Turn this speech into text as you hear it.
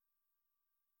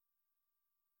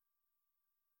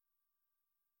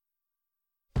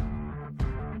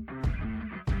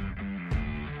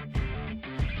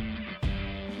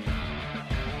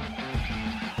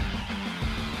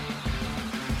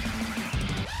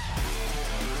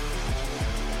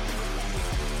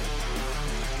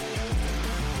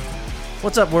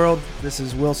What's up, world? This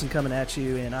is Wilson coming at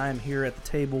you, and I am here at the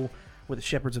table with the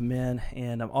Shepherds of Men,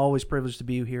 and I'm always privileged to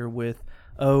be here with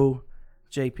O,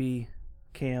 JP,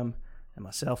 Cam, and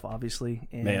myself, obviously.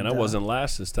 And, Man, I wasn't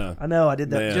last this time. I know, I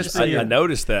did that just for you. I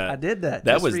noticed that. I did that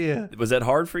That just was for you. Was that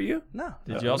hard for you? No.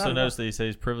 Did you also notice that he said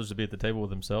he's privileged to be at the table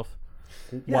with himself?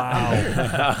 Yeah, Wow.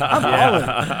 I'm all in.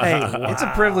 Hey, it's a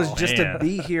privilege just to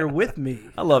be here with me.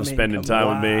 I love spending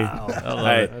time with me. I love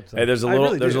Hey, it. hey, there's a I little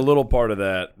really there's do. a little part of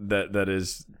that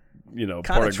is, Kinda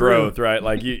part of true. growth, right?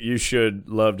 Like you should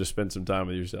love to spend some time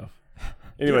with yourself.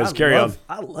 Anyways, Dude, carry on.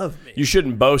 I love me. You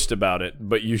shouldn't boast about it,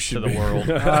 but you should To the world.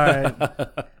 All right.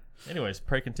 Anyways,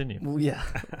 pray continue. Well, yeah.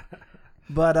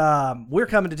 But we're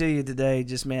coming to you today.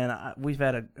 Just, man, we've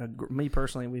had me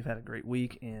personally, we've had a great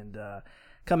week. And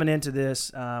coming into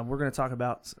this, we're going to talk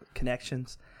about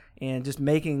connections and just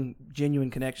making genuine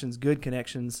connections, good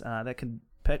connections that can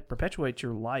perpetuate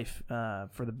your life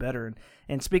for the better.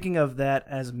 And speaking of that,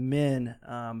 as men,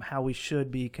 how we should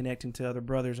be connecting to other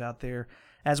brothers out there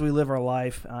as we live our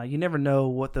life. You never know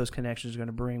what those connections are going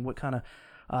to bring, what kind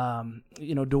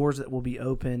of doors that will be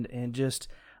opened, and just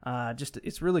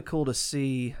it's really cool to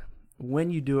see when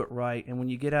you do it right and when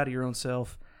you get out of your own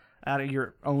self, out of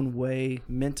your own way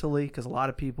mentally, because a lot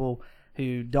of people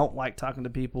who don't like talking to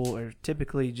people are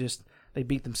typically just they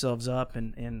beat themselves up,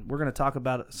 and we're going to talk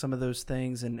about some of those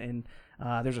things, and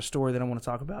there's a story that I want to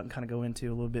talk about and kind of go into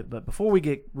a little bit. But before we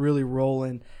get really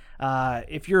rolling,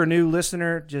 if you're a new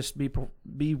listener, just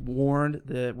be warned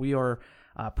that we are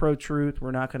pro-truth. We're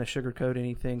not going to sugarcoat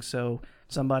anything. So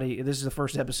this is the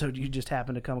first episode you just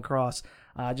happen to come across.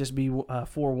 Just be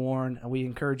forewarned. We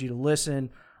encourage you to listen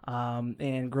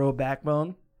and grow a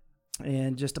backbone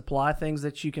and just apply things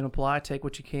that you can apply. Take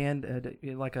what you can,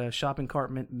 like a shopping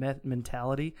cart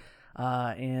mentality,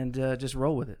 and just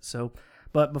roll with it. So,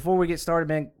 but before we get started,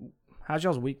 man, how's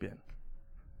y'all's week been?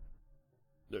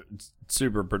 It's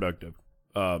super productive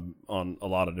on a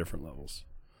lot of different levels.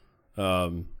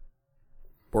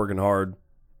 Working hard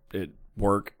at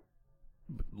work,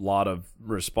 a lot of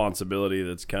responsibility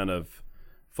that's kind of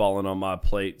fallen on my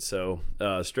plate. So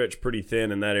stretched pretty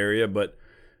thin in that area, but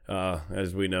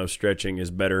as we know, stretching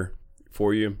is better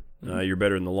for you. You're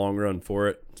better in the long run for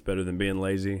it. It's better than being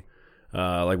lazy.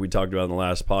 Like we talked about in the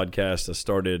last podcast, I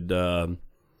started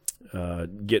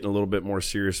getting a little bit more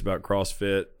serious about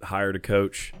CrossFit, hired a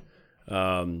coach,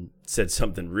 said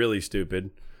something really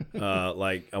stupid,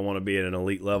 like I want to be at an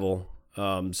elite level.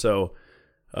 So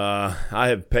I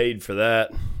have paid for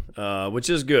that, which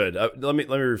is good. Let me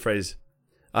rephrase.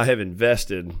 I have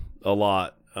invested a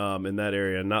lot in that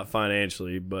area, not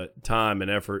financially, but time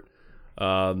and effort.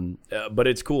 But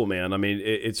it's cool, man. I mean,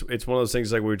 it's one of those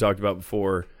things like we talked about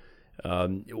before.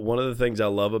 One of the things I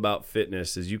love about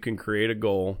fitness is you can create a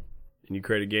goal and you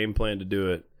create a game plan to do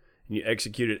it, and you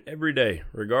execute it every day,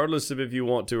 regardless of if you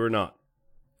want to or not,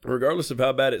 regardless of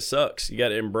how bad it sucks. You got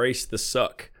to embrace the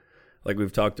suck, like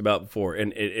we've talked about before.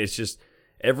 And it's just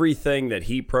everything that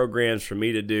he programs for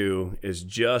me to do is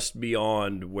just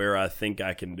beyond where I think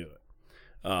I can do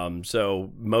it.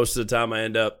 So most of the time I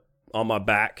end up on my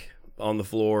back on the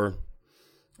floor.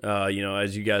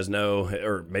 As you guys know,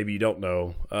 or maybe you don't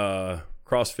know,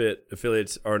 CrossFit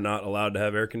affiliates are not allowed to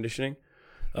have air conditioning.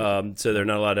 So they're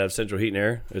not allowed to have central heat and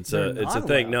air. It's a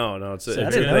thing. No, it's a I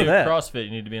didn't thing. know that. CrossFit,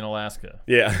 you need to be in Alaska.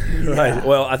 Yeah, right.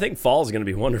 Well, I think fall is going to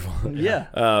be wonderful. Yeah.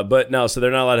 But no, so they're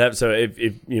not allowed to have. So if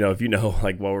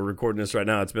like while we're recording this right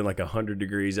now, it's been like 100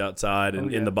 degrees outside,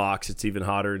 and in the box it's even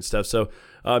hotter and stuff. So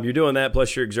you're doing that,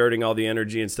 plus you're exerting all the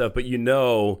energy and stuff. But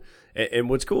and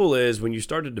what's cool is when you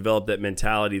start to develop that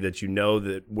mentality that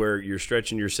that where you're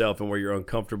stretching yourself and where you're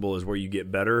uncomfortable is where you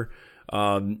get better.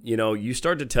 You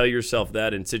start to tell yourself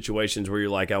that in situations where you're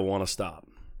like, I want to stop.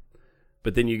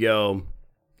 But then you go,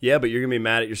 yeah, but you're going to be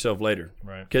mad at yourself later.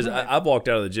 Right. Because I've walked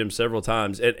out of the gym several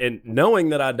times and knowing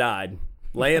that I died,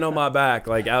 laying on my back,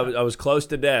 like I was close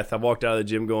to death. I walked out of the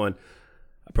gym going,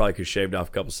 I probably could have shaved off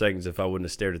a couple seconds if I wouldn't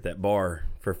have stared at that bar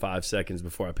for 5 seconds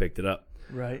before I picked it up.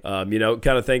 Right. Kind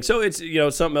of thing. So it's,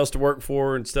 something else to work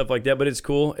for and stuff like that, but it's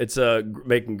cool. It's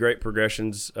making great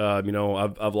progressions. I've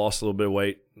lost a little bit of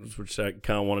weight, which I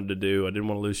kind of wanted to do. I didn't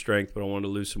want to lose strength, but I wanted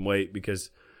to lose some weight because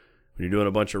when you're doing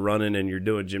a bunch of running and you're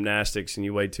doing gymnastics and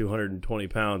you weigh 220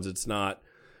 pounds, it's not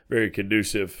very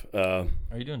conducive. Are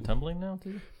you doing tumbling now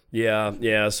too?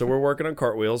 Yeah. So we're working on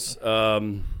cartwheels,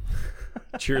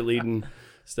 cheerleading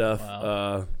stuff.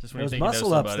 Wow. Just when Those you think muscle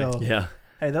you know ups, somebody. though. Yeah.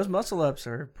 Hey, those muscle ups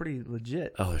are pretty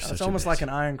legit. Oh, they're such It's a almost bitch. like an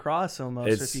iron cross almost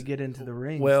It's- if you get into the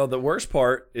ring. Well, the worst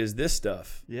part is this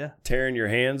stuff. Yeah. Tearing your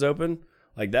hands open.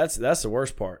 Like that's the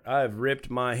worst part. I've ripped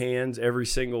my hands every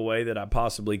single way that I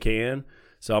possibly can.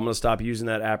 So I'm going to stop using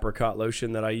that apricot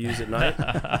lotion that I use at night.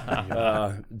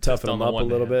 Toughen on them the up a one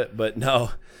little hand. bit. But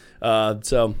no.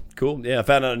 So cool. Yeah, I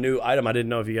found out a new item. I didn't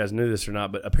know if you guys knew this or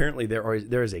not, but apparently there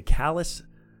is a callus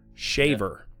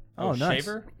shaver. Oh, nice.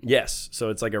 Shaver? Yes. So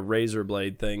it's like a razor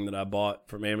blade thing that I bought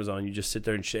from Amazon. You just sit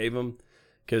there and shave them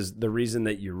because the reason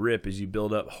that you rip is you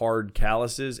build up hard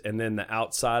calluses, and then the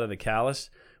outside of the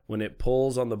callus, when it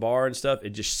pulls on the bar and stuff,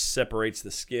 it just separates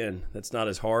the skin that's not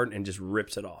as hard and just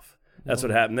rips it off. That's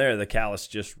what happened there. The callus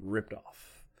just ripped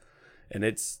off. And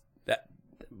it's that.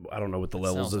 I don't know what the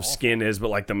levels sounds of awful. skin is, but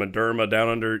like the Mederma down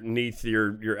underneath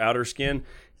your outer skin,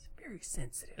 it's very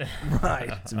sensitive. Right.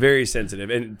 It's very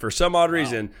sensitive. And for some odd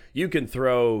reason, you can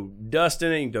throw dust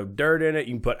in it, you can throw dirt in it,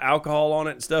 you can put alcohol on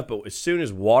it and stuff, but as soon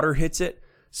as water hits it,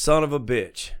 son of a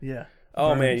bitch. Yeah.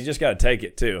 Oh, man, you just got to take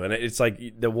it, too. And it's like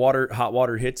the hot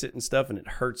water hits it and stuff, and it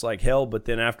hurts like hell, but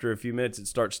then after a few minutes, it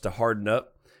starts to harden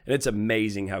up. And it's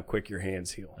amazing how quick your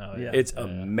hands heal. Oh, yeah. It's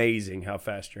amazing how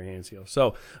fast your hands heal.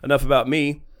 So, enough about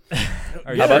me.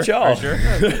 Are How about y'all? Are you sure?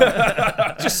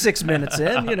 Just 6 minutes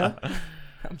in,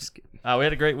 I'm just kidding. We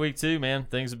had a great week too, man.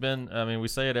 Things have been. I mean, we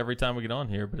say it every time we get on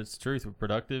here, but it's the truth. We're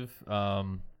productive.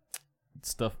 Awesome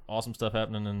stuff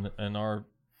happening in our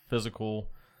physical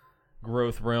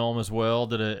growth realm as well.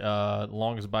 Did a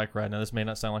longest bike ride. Now, this may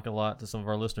not sound like a lot to some of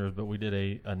our listeners, but we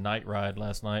did a night ride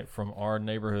last night from our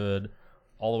neighborhood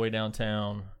all the way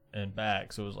downtown and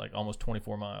back. So it was like almost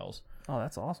 24 miles. Oh,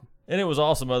 that's awesome. And it was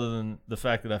awesome other than the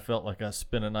fact that I felt like I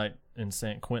spent a night in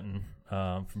San Quentin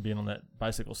from being on that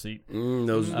bicycle seat.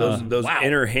 Those wow.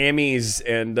 inner hammies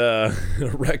and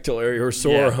rectal area are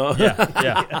sore, huh?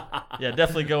 Yeah,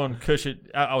 definitely go and cush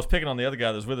it. I was picking on the other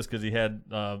guy that was with us because he had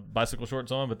bicycle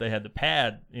shorts on, but they had the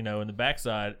pad, in the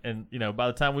backside. And, by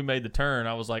the time we made the turn,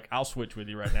 I was like, I'll switch with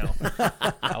you right now.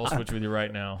 I will switch with you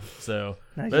right now. So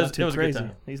No, he's but not too it was a good crazy.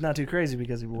 time. He's not too crazy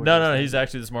because he wore No, he's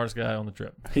actually the smartest guy on the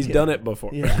trip. He's done it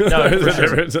before. Yeah. No, for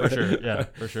sure. Yeah,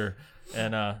 for sure.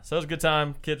 And so it was a good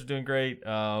time. Kids are doing great.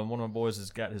 One of my boys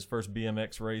has got his first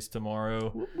BMX race tomorrow.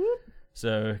 Whoop, whoop.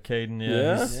 So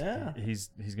Caden, he's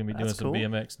gonna be doing That's some cool.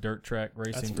 BMX dirt track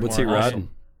racing. What's he tomorrow. riding?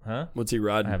 Huh? What's he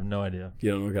riding? I have no idea.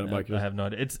 You don't know what kind of bike it I is? have no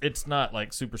idea. It's not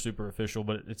like super official,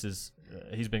 but it's his.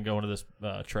 He's been going to this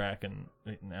track, and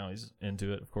now he's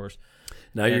into it, of course.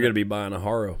 Now you're going to be buying a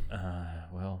Haro.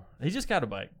 Well, he just got a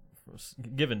bike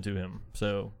given to him,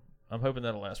 so I'm hoping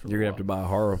that'll last for. You're going to have to buy a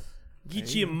Haro.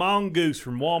 Get you a mongoose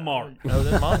from Walmart. No,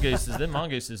 them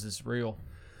mongooses is real.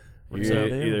 You So-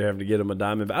 either have to get them a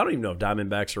Diamondback. I don't even know if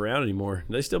Diamondback's around anymore.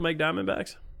 Do they still make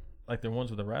Diamondbacks? Like the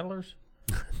ones with the rattlers.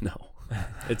 No.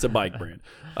 It's a bike brand.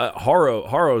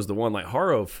 Haro is the one. Like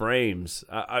Haro frames.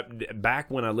 Back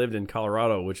when I lived in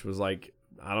Colorado, which was like,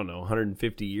 I don't know,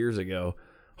 150 years ago.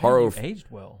 Haro You aged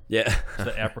well. Yeah.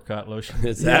 The apricot lotion.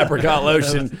 It's the apricot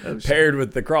lotion paired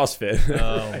with the CrossFit.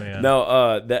 Oh man. No,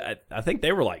 I think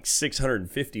they were like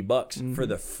 $650 for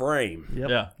the frame. Yep.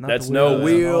 Yeah. Not That's the no all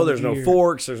wheel. the There's no gear.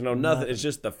 forks. There's no nothing. It's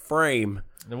just the frame.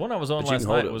 The one I was on But you last can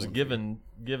hold night it was with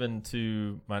given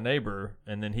to my neighbor,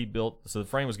 and then he built. So the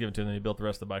frame was given to him, and then he built the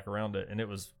rest of the bike around it, and it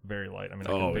was very light. I mean,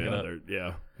 I couldn't Oh pick it yeah, up.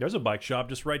 yeah. There's a bike shop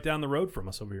just right down the road from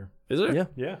us over here. Is there? Yeah.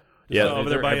 Yeah. Yeah, over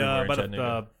there they're by everywhere in the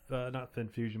Chattanooga. not Fin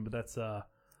Fusion, but that's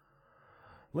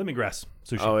lemongrass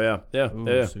sushi. Oh yeah, yeah, Ooh,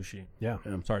 yeah. sushi. Yeah.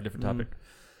 Sorry, different topic.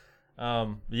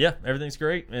 Yeah, everything's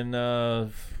great, and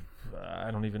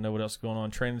I don't even know what else is going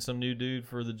on. Training some new dude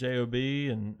for the JOB,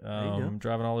 and you go.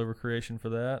 driving all over creation for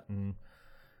that, and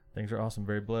things are awesome.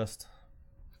 Very blessed.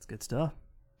 It's good stuff.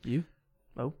 You?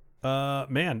 Oh.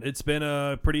 Man, it's been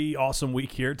a pretty awesome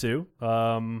week here too.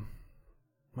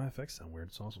 My effects sound weird.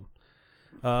 It's awesome.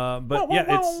 But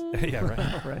yeah, it's yeah,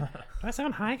 right. Right. Do I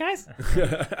sound high, guys?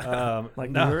 Like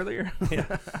no. me earlier?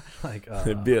 Yeah. Like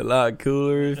It'd be a lot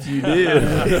cooler if you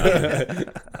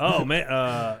did. oh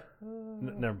man,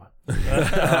 never mind.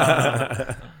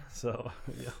 So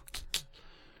yeah.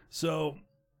 So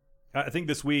I think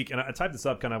this week, and I typed this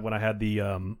up kind of when I had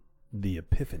the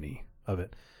epiphany of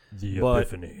it. But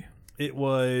it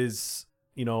was,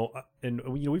 and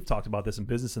we've talked about this in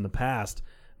business in the past,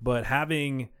 but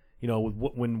having,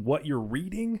 when what you're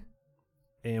reading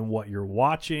and what you're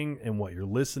watching and what you're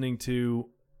listening to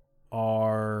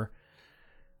are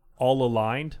all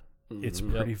aligned, it's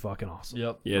pretty fucking awesome.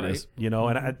 Yep. Yeah, it Right. is.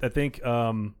 And I think,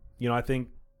 I think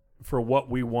for what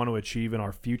we want to achieve in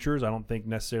our futures, I don't think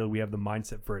necessarily we have the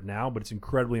mindset for it now, but it's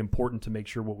incredibly important to make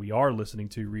sure what we are listening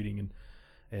to, reading,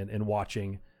 and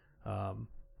watching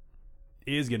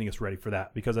is getting us ready for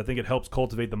that, because I think it helps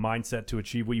cultivate the mindset to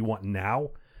achieve what you want now.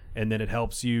 And then it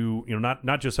helps you,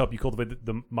 not just help you cultivate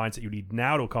the mindset you need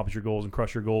now to accomplish your goals and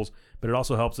crush your goals, but it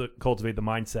also helps it cultivate the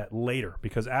mindset later,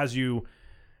 because as you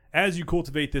as you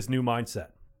cultivate this new mindset,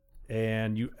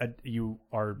 and you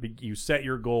set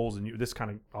your goals, and this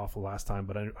kind of awful last time,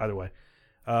 but either way,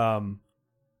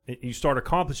 you start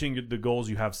accomplishing the goals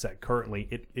you have set currently.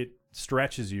 It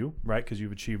stretches you, right, because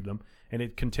you've achieved them, and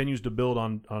it continues to build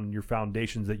on your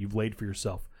foundations that you've laid for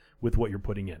yourself with what you're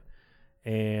putting in.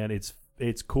 And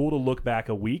it's cool to look back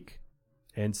a week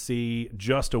and see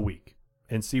just a week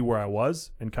and see where I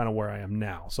was and kind of where I am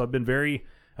now. So I've been very,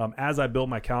 as I built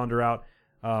my calendar out,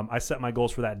 I set my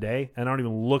goals for that day, and I don't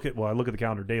even look at the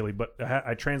calendar daily, but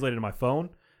I translate it to my phone,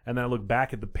 and then I look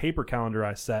back at the paper calendar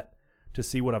I set to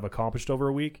see what I've accomplished over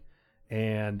a week.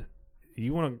 And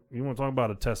you want to talk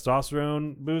about a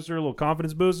testosterone booster, a little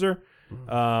confidence booster,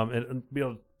 and be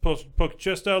able to poke your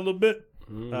chest out a little bit,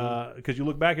 because you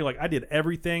look back, you're like, I did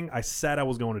everything I said I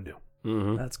was going to do.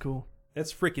 Mm-hmm. That's cool.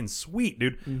 That's freaking sweet,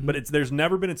 dude. But there's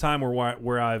never been a time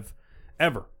where I've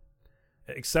ever,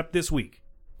 except this week,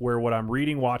 where what I'm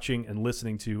reading, watching, and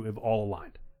listening to have all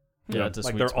aligned. Yeah, it's a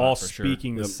like sweet they're spot all for sure.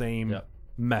 speaking the same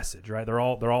message, right? They're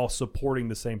all supporting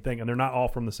the same thing, and they're not all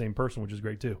from the same person, which is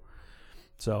great too.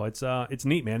 So it's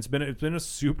neat, man. It's been a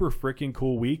super freaking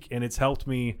cool week, and it's helped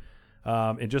me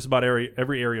in just about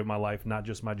every area of my life, not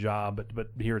just my job, but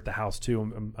here at the house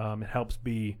too. It helps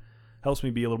me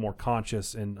be a little more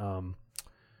conscious, and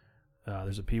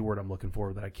there's a P word I'm looking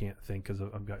for that I can't think because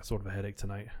I've got sort of a headache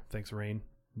tonight. Thanks, Rain,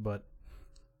 but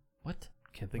What?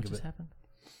 can't think What of just it. happened?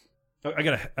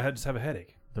 I just have a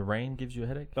headache. The rain gives you a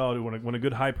headache? Oh, dude, when a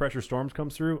good high pressure storms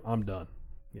comes through, I'm done.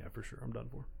 Yeah, for sure, I'm done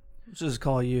for. Just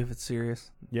call you if it's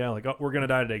serious. Yeah, like, oh, we're gonna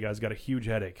die today, guys. Got a huge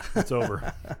headache. It's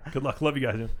over. Good luck. Love you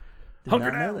guys. Did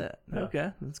Hunker not know down. that. Yeah.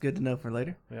 Okay, that's good to know for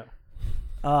later. Yeah.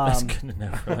 That's good to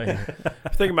know for later.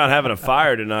 I'm thinking about having a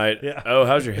fire tonight. Yeah. Oh,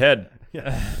 how's your head?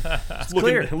 It's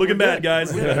clear. looking bad,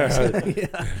 guys.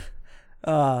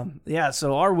 Yeah,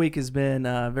 so our week has been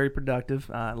very productive,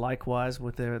 likewise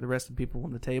with the rest of the people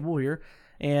on the table here.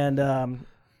 And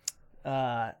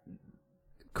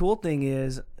cool thing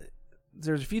is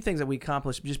there's a few things that we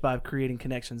accomplished just by creating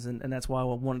connections, and that's why I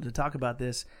wanted to talk about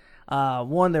this.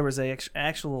 One, there was a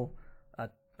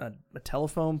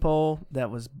telephone pole that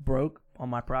was broke on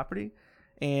my property,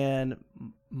 and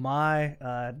my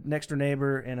next door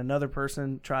neighbor and another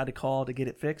person tried to call to get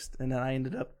it fixed, and then I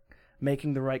ended up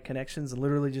making the right connections,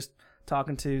 literally just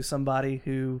talking to somebody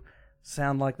who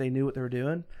sounded like they knew what they were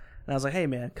doing. And I was like, hey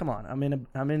man, come on,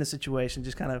 I'm in a situation,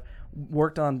 just kind of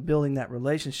worked on building that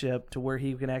relationship to where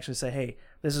he can actually say, hey,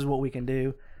 this is what we can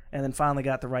do. And then finally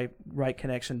got the right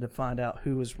connection to find out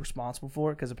who was responsible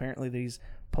for it, because apparently these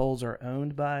poles are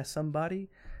owned by somebody,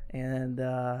 and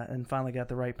finally got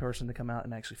the right person to come out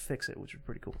and actually fix it, which was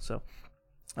pretty cool. So,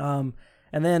 and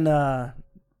then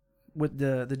with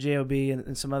the JOB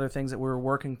and some other things that we were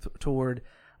working toward,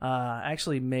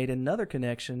 actually made another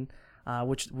connection,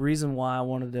 which the reason why I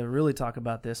wanted to really talk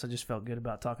about this, I just felt good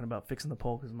about talking about fixing the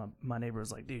pole because my neighbor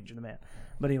was like, dude, you're the man.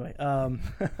 But anyway,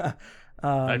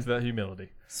 Back to that humility.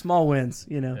 small wins,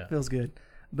 Yeah. feels good.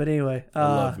 But anyway, I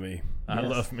love me. I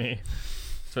Yes. love me.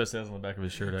 Especially that's on the back of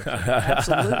his shirt, actually.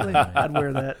 absolutely, I'd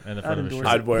wear that. And the front of his endorse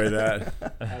shirt. I'd wear that.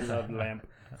 I love lamp.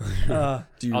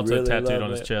 Do you Also really tattooed love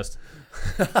on his it? chest.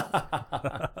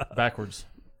 Backwards.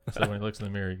 So when he looks in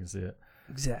the mirror, you can see it.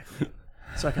 Exactly.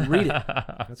 So I can read it.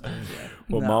 That's crazy.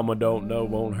 What No. mama don't know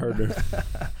won't hurt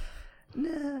her.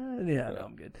 No,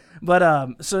 I'm good.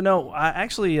 But so no, I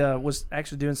actually was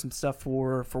actually doing some stuff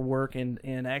for work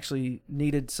and actually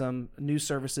needed some new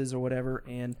services or whatever.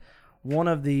 And one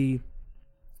of the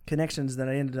connections that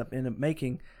I ended up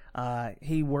making,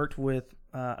 he worked with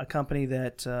a company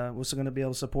that was going to be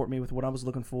able to support me with what I was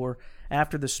looking for.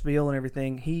 After the spiel and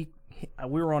everything,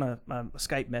 we were on a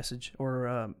Skype message or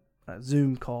a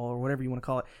Zoom call or whatever you want to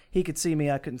call it. He could see me,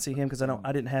 I couldn't see him because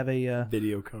I didn't have a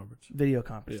Video conference. video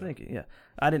conference. Yeah. Thank you. Yeah,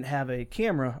 I didn't have a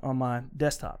camera on my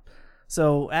desktop.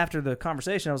 So after the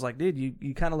conversation, I was like, dude,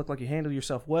 you kind of look like you handle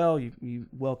yourself well. You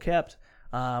well kept.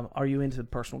 Are you into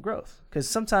personal growth? Because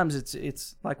sometimes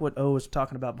it's like what O was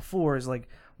talking about before, is like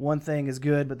one thing is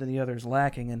good, but then the other is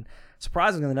lacking. And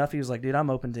surprisingly enough, he was like, dude, I'm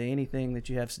open to anything that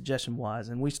you have suggestion wise.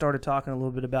 And we started talking a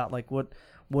little bit about like what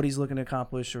he's looking to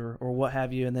accomplish or what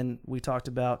have you. And then we talked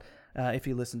about if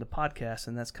he listened to podcasts,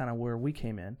 and that's kind of where we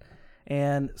came in.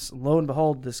 And lo and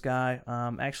behold, this guy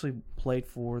actually played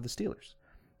for the Steelers.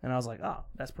 And I was like, oh,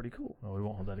 that's pretty cool. Well, we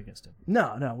won't hold that against him.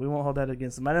 No, we won't hold that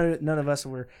against him. I know none of us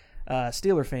were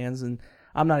Steeler fans, and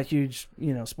I'm not a huge,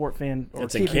 sport fan. Or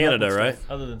It's in keeping up Canada, with right?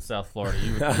 stuff. Other than South Florida,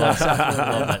 you would love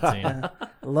that team.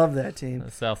 Love that team.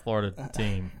 The South Florida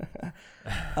team.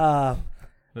 I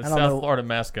The don't South know. Florida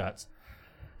mascots.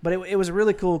 But it was a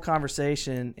really cool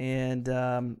conversation,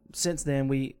 and since then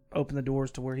we opened the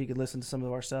doors to where he could listen to some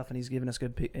of our stuff, and he's given us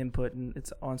good input, and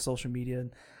it's on social media.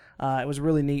 And it was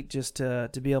really neat just to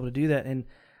be able to do that, and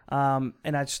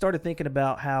I started thinking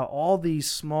about how all these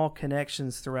small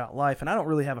connections throughout life, and I don't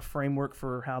really have a framework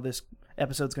for how this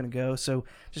episode's going to go, so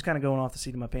just kind of going off the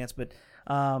seat of my pants, but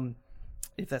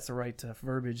if that's the right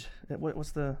verbiage.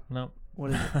 What's the... No.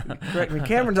 What is it? Correct me.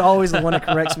 Cameron's always the one that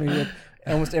corrects me with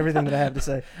almost everything that I have to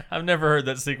say. I've never heard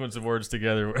that sequence of words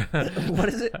together. What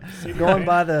is it? Going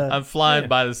by the... I'm flying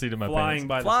by the seat of my Flying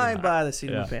pants. Flying by the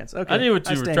seat of my pants. Okay. I knew what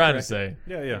you were stand trying corrected. to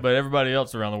say. Yeah. But everybody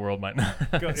else around the world might not.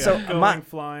 So going,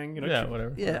 flying, yeah,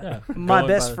 whatever. Yeah. Yeah. My Going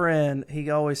best by- friend, he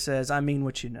always says, I mean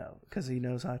what you know, because he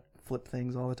knows I flip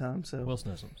things all the time. So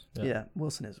Wilsonisms. yeah,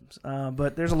 Wilsonisms.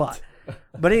 But there's a lot.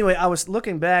 But anyway, I was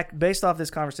looking back based off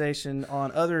this conversation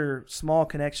on other small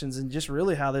connections, and just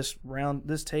really how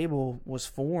this table was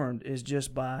formed is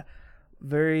just by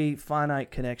very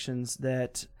finite connections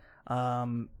that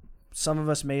some of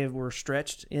us were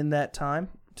stretched in that time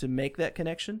to make that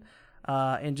connection,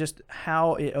 and just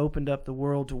how it opened up the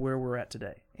world to where we're at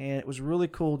today. And it was really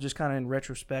cool, just kind of in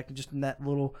retrospect, just in that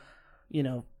little,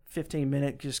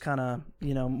 15-minute, just kind of,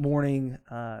 morning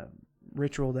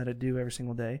ritual that I do every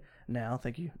single day now.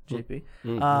 Thank you, JP.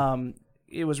 Mm-hmm.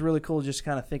 It was really cool just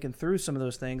kind of thinking through some of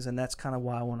those things, and that's kind of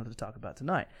why I wanted to talk about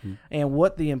tonight. And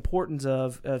what the importance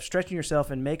of stretching yourself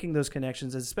and making those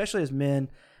connections, especially as men,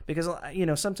 because,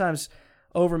 sometimes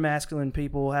over-masculine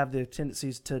people have the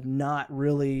tendencies to not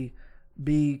really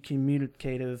be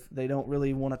communicative. They don't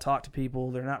really want to talk to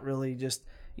people. They're not really just,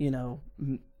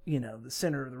 the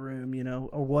center of the room,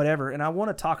 or whatever. And I want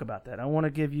to talk about that. I want to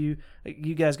give you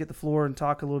guys get the floor and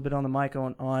talk a little bit on the mic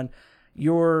on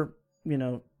your,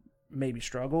 maybe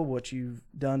struggle, what you've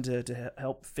done to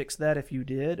help fix that if you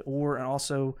did, or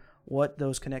also what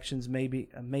those connections may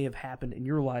have happened in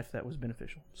your life that was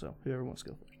beneficial. So whoever wants to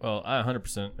go first. Well, I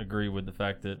 100% agree with the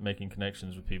fact that making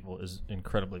connections with people is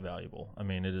incredibly valuable. I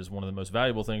mean, it is one of the most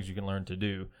valuable things you can learn to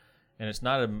do. And it's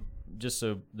not just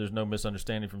so there's no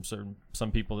misunderstanding from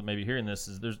some people that may be hearing this,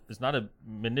 it's not a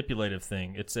manipulative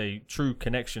thing. It's a true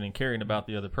connection and caring about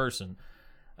the other person.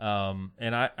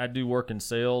 And I do work in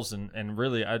sales, and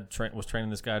really I was training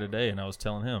this guy today, and I was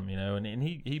telling him, and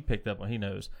he picked up what he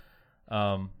knows.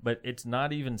 But it's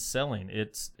not even selling.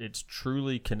 It's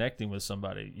truly connecting with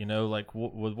somebody. Like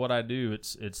with what I do,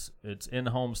 it's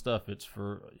in-home stuff. It's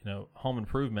for home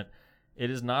improvement. It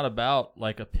is not about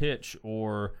like a pitch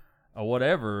or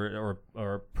whatever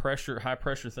or high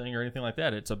pressure thing or anything like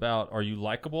that. It's about, are you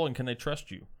likable and can they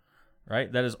trust you?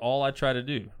 Right? That is all I try to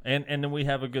do. And then we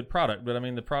have a good product. But I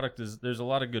mean, the product there's a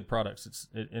lot of good products.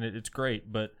 It's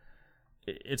great, but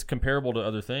it's comparable to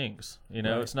other things. Right.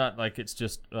 It's not like it's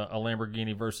just a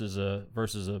Lamborghini versus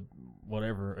a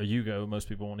whatever, a Yugo. Most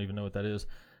people won't even know what that is,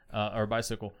 or a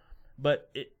bicycle. But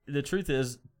the truth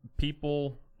is,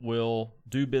 people will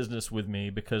do business with me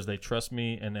because they trust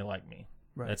me and they like me.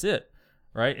 Right. That's it,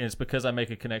 right? And it's because I make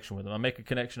a connection with them. I make a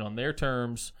connection on their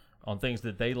terms, on things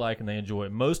that they like and they enjoy.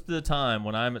 Most of the time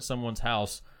when I'm at someone's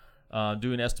house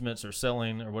doing estimates or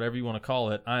selling or whatever you want to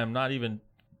call it, I am not even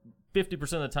 50%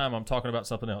 of the time I'm talking about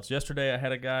something else. Yesterday I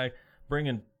had a guy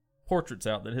bringing portraits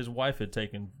out that his wife had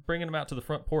taken, bringing them out to the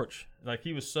front porch. Like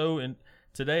he was so in.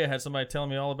 Today I had somebody telling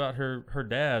me all about her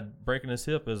dad breaking his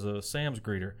hip as a Sam's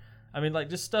greeter. I mean, like,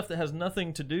 just stuff that has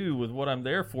nothing to do with what I'm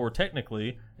there for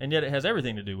technically, and yet it has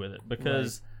everything to do with it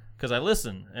because I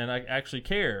listen and I actually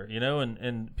care,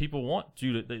 and people want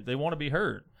you to, they want to be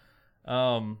heard.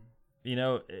 So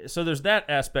there's that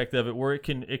aspect of it where it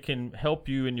can help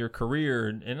you in your career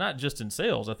and not just in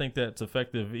sales. I think that's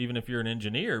effective even if you're an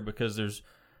engineer, because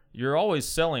you're always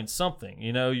selling something.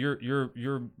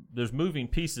 There's moving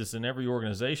pieces in every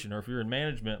organization, or if you're in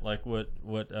management like what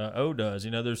O does,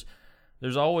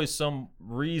 there's always some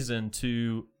reason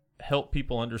to help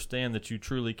people understand that you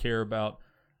truly care about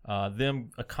them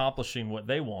accomplishing what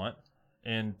they want.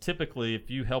 And typically,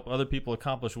 if you help other people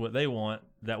accomplish what they want,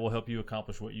 that will help you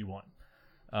accomplish what you want.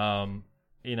 From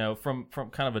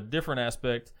kind of a different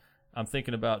aspect, I'm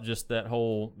thinking about just that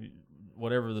whole,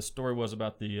 whatever the story was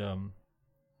about the,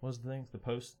 what was the thing? The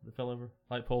post that fell over?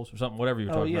 Light poles or something, whatever you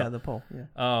were talking about. Oh, yeah, the pole,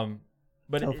 yeah.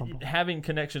 But having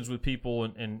connections with people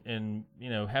and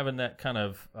having that kind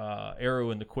of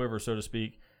arrow in the quiver, so to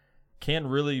speak, can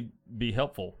really be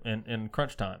helpful in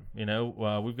crunch time.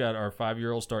 We've got our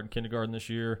 5-year-old starting kindergarten this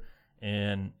year,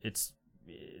 and it's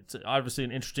obviously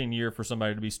an interesting year for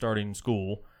somebody to be starting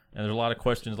school. And there's a lot of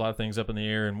questions, a lot of things up in the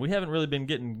air, and we haven't really been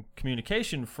getting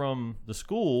communication from the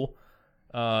school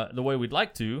the way we'd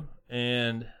like to.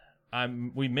 And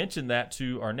we mentioned that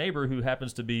to our neighbor who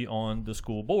happens to be on the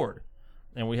school board,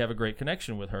 and we have a great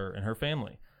connection with her and her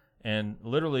family. And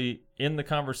literally in the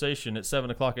conversation at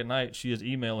 7:00 at night, she is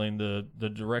emailing the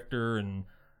director and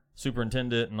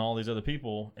superintendent and all these other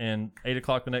people. And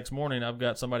 8:00 the next morning, I've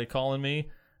got somebody calling me.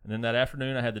 And then that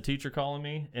afternoon, I had the teacher calling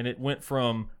me. And it went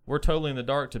from we're totally in the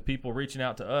dark to people reaching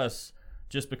out to us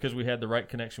just because we had the right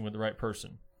connection with the right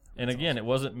person. And again, it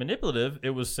wasn't manipulative. It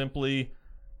was simply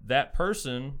that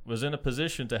person was in a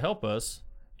position to help us,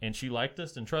 and she liked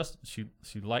us and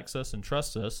she likes us and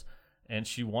trusts us, and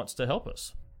she wants to help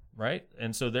us, right?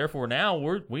 And so therefore now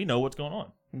we know what's going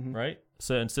on, right?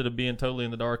 So instead of being totally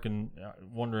in the dark and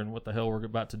wondering what the hell we're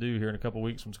about to do here in a couple of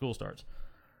weeks when school starts,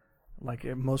 like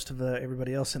most of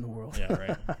everybody else in the world. Yeah,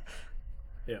 right.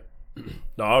 Yeah,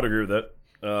 no, I would agree with that.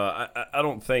 I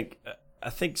don't think. I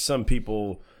think some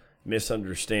people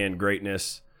misunderstand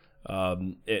greatness,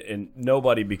 and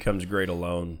nobody becomes great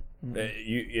alone.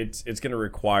 It's going to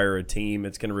require a team.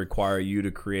 It's going to require you to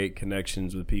create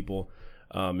connections with people.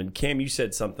 And Cam, you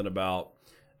said something about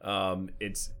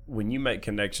it's when you make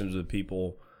connections with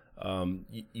people,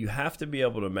 you have to be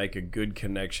able to make a good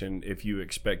connection if you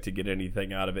expect to get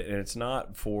anything out of it. And it's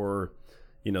not for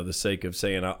the sake of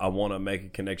saying I want to make a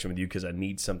connection with you because I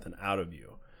need something out of you.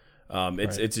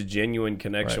 It's a genuine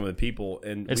connection with people,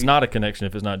 and it's not a connection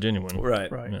if it's not genuine.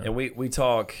 Right. Yeah. And we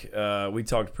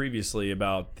talked previously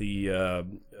about the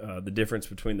difference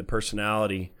between the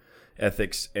personality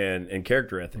ethics and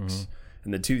character ethics,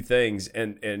 and the two things.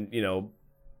 And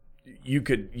you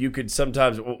could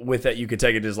sometimes with that you could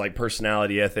take it as like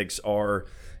personality ethics are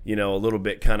a little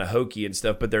bit kind of hokey and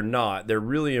stuff, but they're not. They're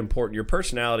really important. Your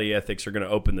personality ethics are going to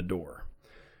open the door.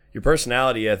 Your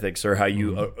personality ethics are how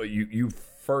you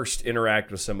first interact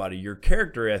with somebody. Your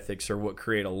character ethics are what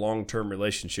create a long-term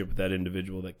relationship with that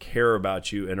individual that care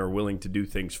about you and are willing to do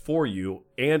things for you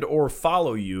and or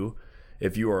follow you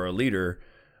if you are a leader.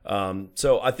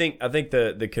 So I think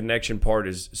the connection part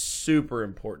is super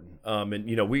important.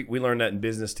 And we learned that in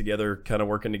business together, kind of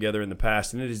working together in the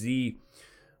past, and it is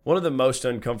one of the most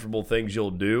uncomfortable things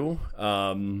you'll do.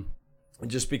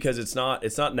 Just because it's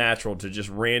not natural to just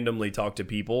randomly talk to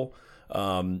people.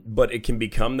 But it can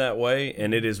become that way,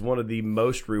 and it is one of the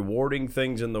most rewarding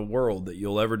things in the world that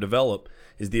you'll ever develop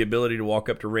is the ability to walk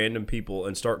up to random people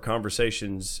and start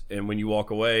conversations, and when you walk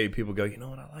away, people go, you know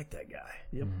what, I like that guy.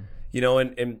 Yep.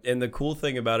 And the cool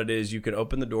thing about it is you can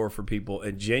open the door for people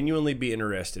and genuinely be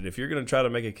interested. If you're going to try to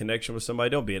make a connection with somebody,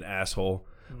 don't be an asshole.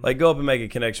 Like, go up and make a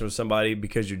connection with somebody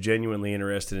because you're genuinely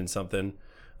interested in something.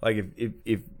 Like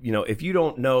if you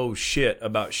don't know shit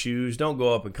about shoes, don't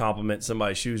go up and compliment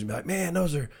somebody's shoes and be like, man,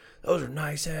 those are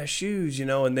nice ass shoes,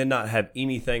 and then not have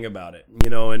anything about it,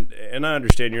 and I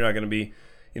understand you're not going to be,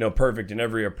 perfect in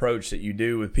every approach that you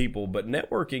do with people, but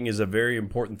networking is a very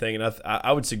important thing. And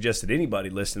I would suggest that anybody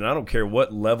listening, I don't care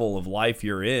what level of life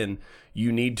you're in,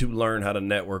 you need to learn how to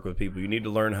network with people. You need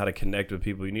to learn how to connect with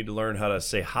people. You need to learn how to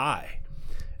say hi.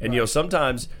 And,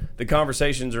 sometimes the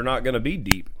conversations are not going to be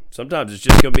deep. Sometimes it's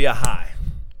just going to be a hi.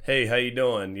 Hey, how you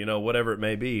doing? Whatever it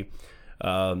may be.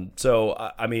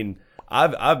 So I mean,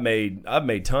 I've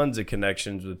made tons of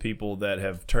connections with people that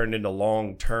have turned into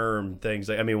long-term things.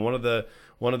 I mean, one of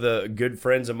the good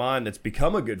friends of mine that's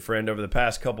become a good friend over the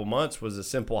past couple months was a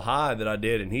simple hi that I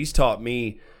did, and he's taught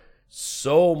me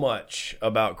so much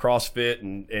about CrossFit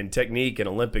and technique and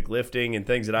Olympic lifting and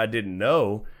things that I didn't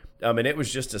know. I mean, it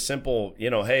was just a simple,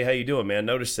 hey, how you doing, man?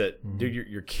 Notice that, dude,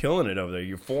 you're killing it over there.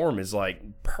 Your form is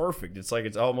like perfect. It's like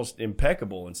it's almost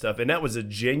impeccable and stuff. And that was a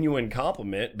genuine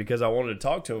compliment because I wanted to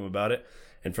talk to him about it.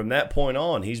 And from that point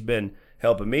on, he's been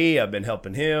helping me. I've been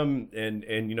helping him, and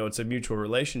it's a mutual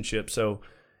relationship. So,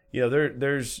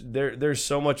 there's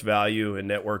so much value in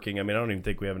networking. I mean, I don't even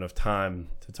think we have enough time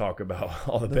to talk about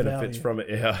all the benefits from it.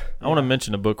 Yeah. I want to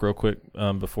mention a book real quick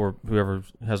before whoever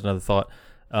has another thought.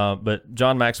 But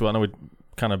John Maxwell, I know we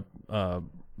kind of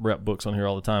rep books on here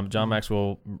all the time. John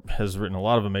Maxwell has written a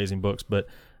lot of amazing books, but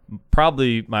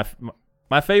probably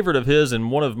my favorite of his and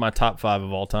one of my top 5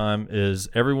 of all time is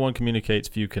Everyone Communicates,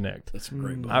 Few Connect. That's a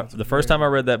great book. The first time I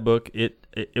read that book, it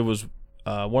was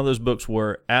one of those books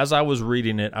where as I was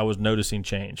reading it, I was noticing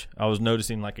change. I was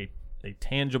noticing like a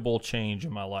tangible change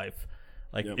in my life.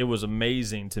 Like It was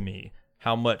amazing to me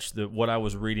how much what I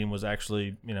was reading was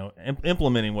actually,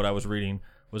 implementing what I was reading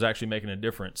was actually making a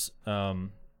difference.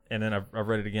 And then I've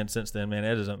read it again since then. Man,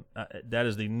 that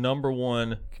is the number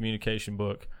one communication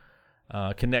book,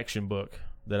 connection book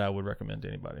that I would recommend to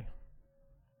anybody.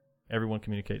 Everyone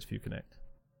Communicates, Few Connect.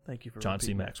 Thank you for John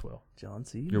C. Maxwell. John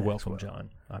C. You're welcome, John.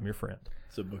 I'm your friend.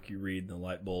 It's a book you read, and the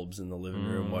light bulbs in the living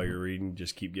room while you're reading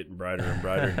just keep getting brighter and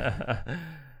brighter.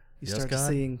 You Yes, start God?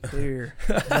 seeing clear,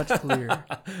 much clearer.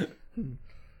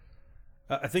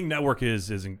 I think network is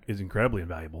incredibly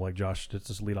invaluable. Like Josh,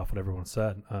 just lead off what everyone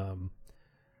said.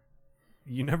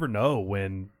 You never know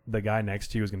when the guy next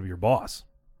to you is going to be your boss,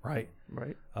 right?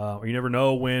 Right. Or you never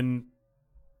know when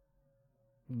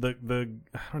the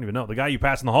I don't even know, the guy you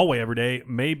pass in the hallway every day,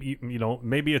 maybe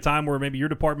a time where maybe your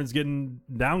department's getting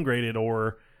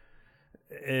downgraded,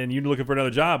 and you're looking for another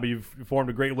job, but you've formed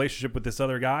a great relationship with this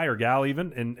other guy or gal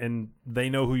even, and they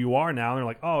know who you are now. And they're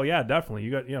like, oh yeah, definitely,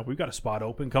 we've got a spot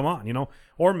open, come on,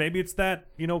 or maybe it's that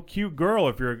cute girl.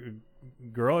 If you're a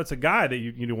girl, it's a guy that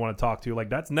you want to talk to. Like,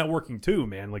 that's networking too,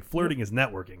 man. Like, flirting is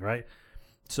networking, right?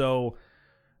 So,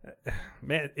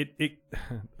 man,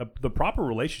 the proper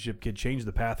relationship can change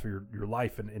the path for your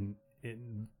life in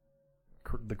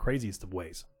the craziest of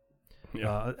ways.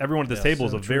 Yeah. Everyone at this table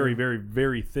is a very, very,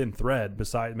 very thin thread.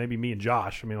 Besides maybe me and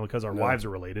Josh, because our wives are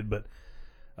related, but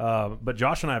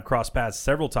Josh and I have crossed paths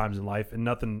several times in life, and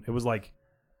nothing. It was like,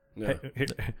 hey,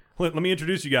 let me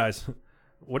introduce you guys.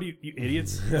 What are you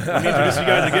idiots? Let me introduce you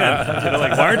guys again.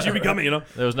 Like, why aren't you becoming?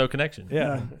 There was no connection.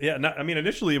 Yeah.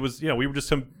 Initially it was. We were just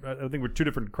I think we're two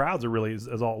different crowds. Really, as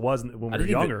all it was when we were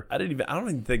younger. I don't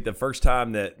even think the first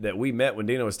time that we met, when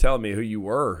Dina was telling me who you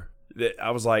were, that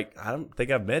I was like, I don't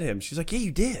think I've met him. She's like, yeah,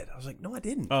 you did. I was like, no, I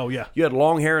didn't. Oh yeah, you had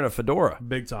long hair and a fedora.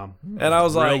 Big Tom. And I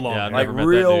was like,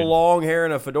 real long hair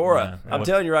and a fedora. Yeah. I'm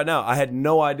telling you right now, I had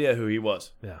no idea who he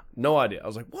was. Yeah, no idea. I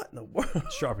was like, what in the world?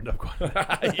 Sharpened up quite.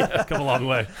 Yeah, come a long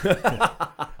way.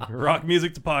 Rock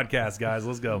music to podcast, guys.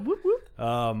 Let's go.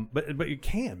 But you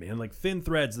can, man. Like, thin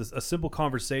threads. A simple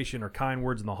conversation or kind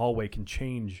words in the hallway can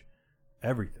change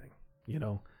everything.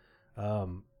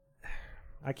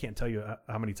 I can't tell you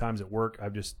how many times at work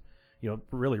I've just,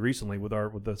 really recently with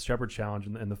the Shepherd Challenge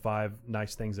and the 5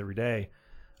 nice things every day,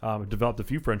 developed a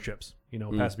few friendships,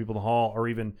 past people in the hall, or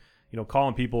even,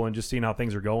 calling people and just seeing how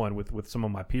things are going with some of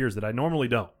my peers that I normally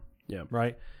don't. Yeah.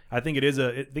 Right. I think it's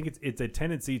a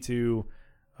tendency to,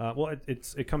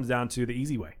 it comes down to the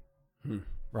easy way.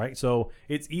 Right. So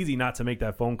it's easy not to make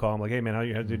that phone call. I'm like, hey man,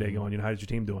 how's your day going? How's your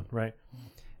team doing? Right.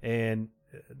 And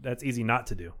that's easy not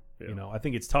to do. Yeah. I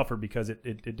think it's tougher because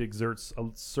it exerts a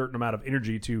certain amount of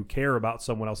energy to care about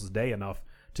someone else's day enough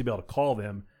to be able to call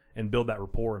them and build that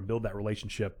rapport and build that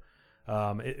relationship.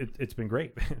 It's been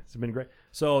great. It's been great.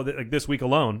 So this week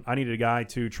alone, I needed a guy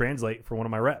to translate for one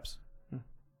of my reps,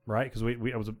 right? Because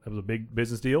it was a big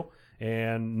business deal,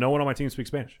 and no one on my team speaks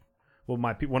Spanish. Well,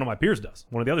 one of my peers does.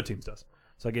 One of the other teams does.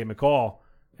 So I gave him a call,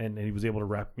 and he was able to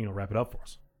wrap it up for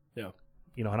us. Yeah.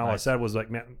 And all I said was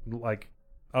like, man, like,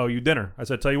 oh, you dinner. I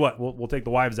said, tell you what, we'll take the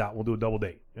wives out. We'll do a double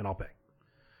date, and I'll pay.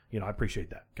 I appreciate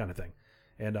that kind of thing.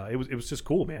 And it was just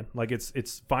cool, man. Like,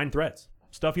 it's fine threads,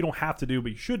 stuff you don't have to do,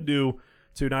 but you should do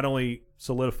to not only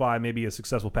solidify maybe a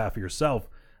successful path for yourself,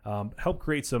 help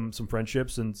create some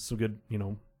friendships and some good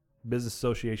business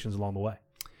associations along the way.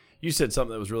 You said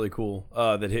something that was really cool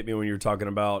that hit me when you were talking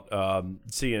about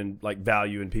seeing like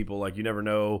value in people. Like, you never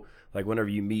know, like, whenever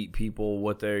you meet people,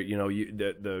 what they're,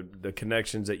 the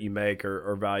connections that you make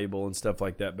are valuable and stuff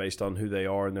like that based on who they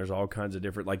are. And there's all kinds of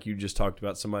different, like you just talked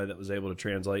about, somebody that was able to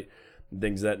translate,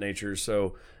 things of that nature.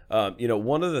 So,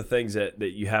 one of the things that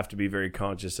you have to be very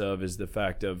conscious of is the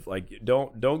fact of, like,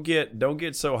 don't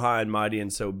get so high and mighty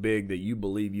and so big that you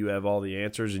believe you have all the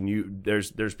answers, and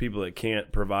there's people that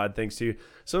can't provide things to you.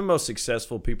 Some of the most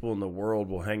successful people in the world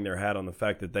will hang their hat on the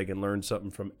fact that they can learn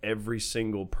something from every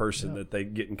single person that they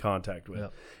get in contact with.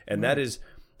 And that is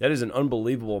an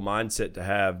unbelievable mindset to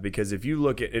have, because if you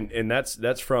look at, and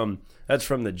that's from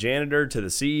the janitor to the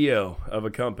CEO of a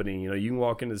company. You can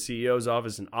walk into the CEO's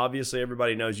office, and obviously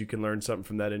everybody knows you can learn something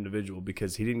from that individual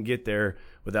because he didn't get there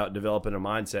without developing a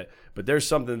mindset. But there's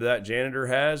something that janitor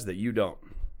has that you don't.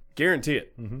 Guarantee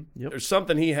it. Mm-hmm. Yep. There's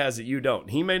something he has that you don't.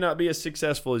 He may not be as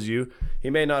successful as you. He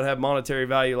may not have monetary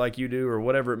value like you do, or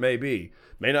whatever it may be.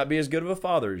 May not be as good of a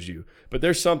father as you. But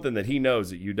there's something that he knows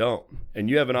that you don't. And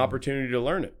you have an opportunity to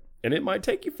learn it. And it might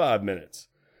take you 5 minutes.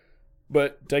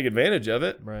 But take advantage of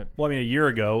it. Right. Well, a year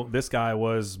ago, this guy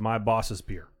was my boss's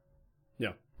peer.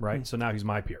 Yeah. Right? So now he's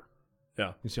my peer.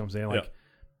 Yeah. You see what I'm saying? Like,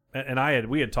 and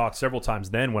we had talked several times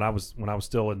then when I was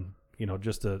still in,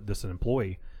 just an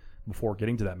employee before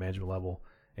getting to that management level,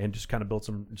 and just kind of built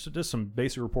some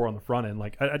basic rapport on the front end.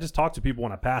 Like, I just talk to people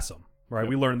when I pass them, right? Yep.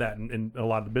 We learned that in a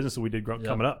lot of the business that we did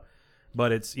coming up.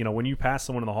 But it's, when you pass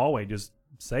someone in the hallway, just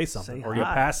say something. Or you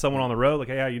pass someone on the road, like,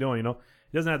 hey, how you doing? It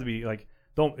doesn't have to be like,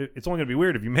 it's only going to be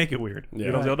weird if you make it weird.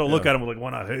 Yeah. Don't look at them with like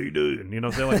one eye, hey, dude.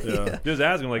 They're like, just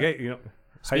ask them like, hey,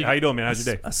 how you doing, man? How's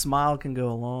your day? A smile can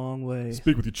go a long way.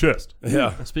 Speak with your chest.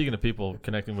 Yeah. Speaking of people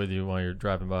connecting with you while you're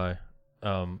driving by,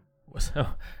 So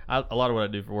a lot of what I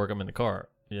do for work, I'm in the car,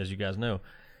 as you guys know.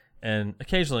 And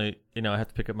occasionally, I have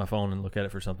to pick up my phone and look at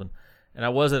it for something. And I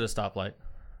was at a stoplight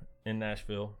in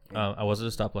Nashville. I was at a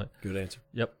stoplight. Good answer.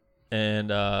 Yep. And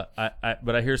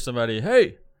but I hear somebody,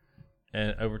 hey,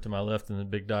 and over to my left in the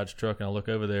big Dodge truck, and I look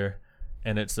over there,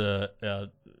 and it's a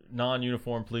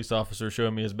non-uniformed police officer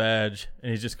showing me his badge,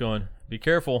 and he's just going, "Be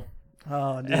careful."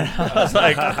 Oh, dude. I was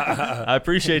like, I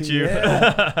appreciate you.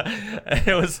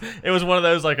 It was one of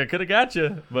those, like, I could have got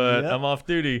you, but I'm off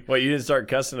duty. Wait, you didn't start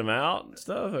cussing him out and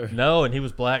stuff? Or? No, and he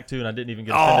was black too, and I didn't even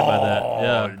get offended by that.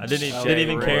 Yeah, I didn't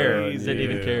even care. Didn't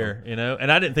even care,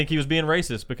 And I didn't think he was being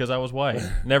racist because I was white.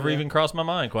 Never even crossed my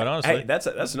mind, quite honestly. Hey, that's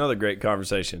another great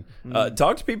conversation.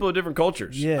 Talk to people of different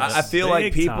cultures. Yes. I feel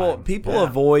like people Yeah.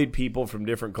 avoid people from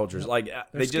different cultures. Like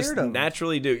they just scared of them.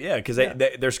 naturally do. Yeah, because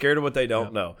they're scared of what they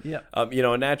don't know. Yeah.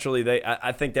 Naturally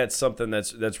I think that's something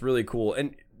that's really cool.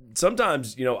 And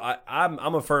sometimes,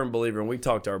 I'm a firm believer, and we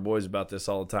talk to our boys about this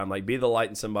all the time, like be the light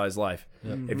in somebody's life.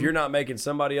 If you're not making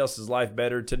somebody else's life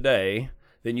better today,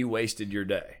 then you wasted your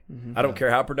day. I don't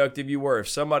care how productive you were. If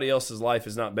somebody else's life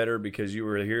is not better because you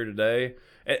were here today,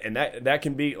 and that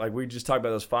can be, like we just talked about,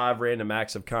 those 5 random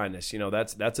acts of kindness.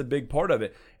 That's a big part of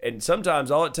it. And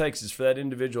sometimes all it takes is for that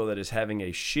individual that is having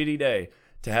a shitty day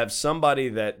to have somebody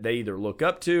that they either look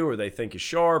up to or they think is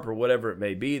sharp or whatever it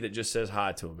may be that just says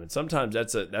hi to them. And sometimes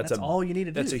that's all you need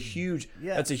to do. That's a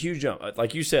huge jump.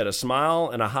 Like you said, a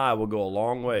smile and a hi will go a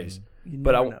long ways.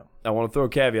 But I want to throw a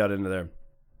caveat into there.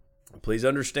 Please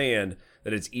understand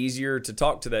that it's easier to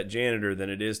talk to that janitor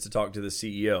than it is to talk to the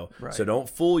CEO. Right. So don't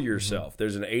fool yourself.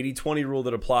 There's an 80-20 rule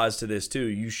that applies to this too.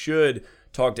 You should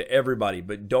talk to everybody,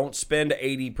 but don't spend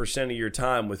 80% of your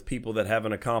time with people that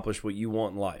haven't accomplished what you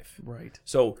want in life. Right.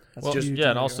 So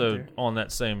and also on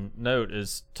that same note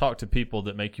is talk to people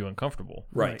that make you uncomfortable.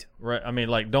 Right. Right. I mean,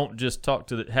 like, don't just talk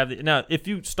to now, if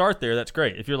you start there, that's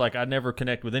great. If you're like, I never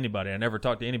connect with anybody, I never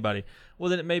talk to anybody, well,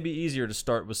 then it may be easier to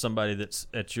start with somebody that's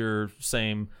at your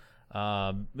same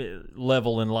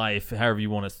level in life, however you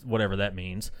want to, whatever that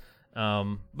means.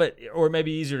 Or it may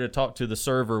be easier to talk to the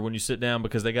server when you sit down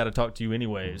because they got to talk to you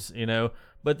anyways,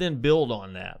 but then build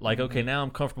on that. Like, okay, now I'm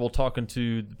comfortable talking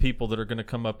to the people that are going to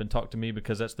come up and talk to me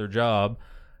because that's their job.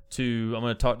 I'm going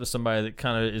to talk to somebody that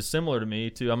kind of is similar to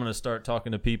me. I'm going to start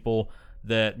talking to people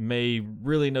that may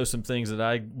really know some things that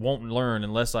I won't learn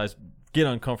unless I get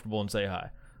uncomfortable and say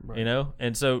hi. Right.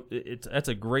 And so that's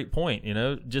a great point.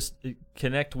 Just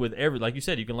connect with like you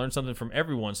said, you can learn something from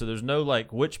everyone. So there's no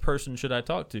like, which person should I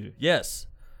talk to? Yes,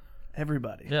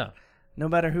 everybody. Yeah, no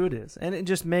matter who it is, and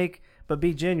but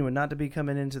be genuine, not to be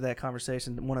coming into that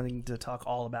conversation wanting to talk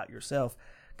all about yourself.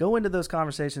 Go into those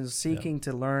conversations seeking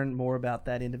to learn more about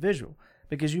that individual,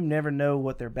 because you never know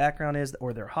what their background is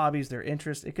or their hobbies, their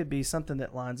interests. It could be something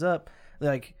that lines up.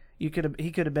 Like he could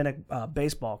have been a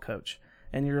baseball coach.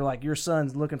 And you're like, your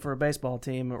son's looking for a baseball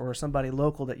team or somebody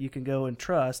local that you can go and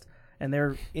trust, and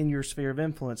they're in your sphere of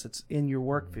influence. It's in your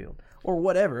work field or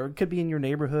whatever. It could be in your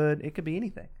neighborhood. It could be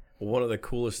anything. One of the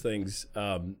coolest things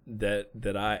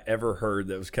that I ever heard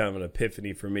that was kind of an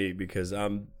epiphany for me, because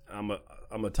I'm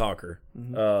a talker,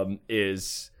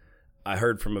 is I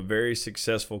heard from a very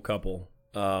successful couple,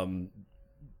 the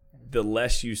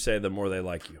less you say, the more they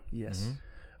like you. Yes. Mm-hmm.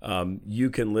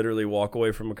 You can literally walk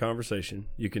away from a conversation.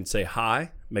 You can say hi,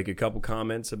 make a couple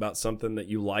comments about something that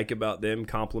you like about them,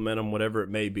 compliment them, whatever it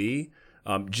may be.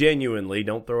 Genuinely,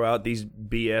 don't throw out these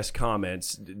BS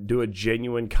comments. Do a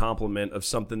genuine compliment of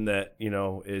something that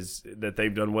is that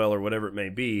they've done well or whatever it may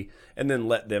be, and then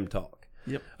let them talk.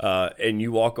 Yep. And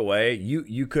you walk away.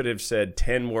 You could have said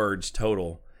 10 words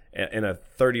total in a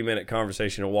 30-minute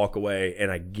conversation and walk away, and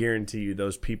I guarantee you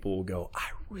those people will go, I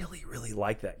really, really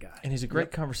like that guy. And he's a great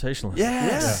conversationalist.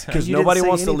 Yes, because nobody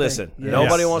wants to listen. Yes.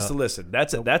 Nobody wants to listen.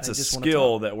 That's a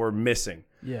skill that we're missing.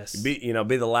 Yes. Be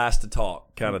the last to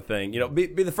talk kind of thing. Be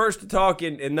the first to talk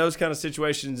in those kind of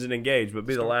situations and engage, but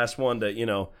be the last one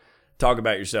to talk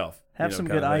about yourself. Have some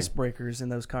good icebreakers in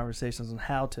those conversations on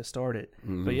how to start it.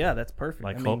 Mm-hmm. But yeah, that's perfect.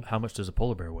 Like, how much does a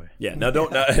polar bear weigh? Yeah, no,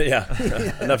 don't.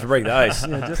 Enough to break the ice.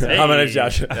 Yeah, my name's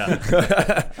Josh.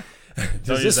 Yeah.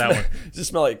 Don't use that one. Does this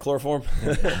smell like chloroform?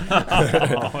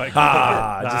 Oh my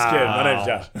God. Just kidding. My name's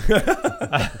Josh.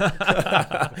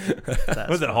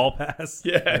 Was it Hall Pass?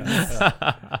 Yeah.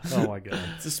 Oh my God.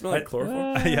 Does this smell like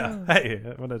chloroform? Yeah. Hey,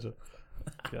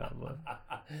 God,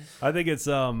 I think it's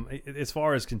as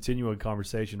far as continuing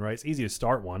conversation, right? It's easy to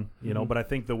start one, but I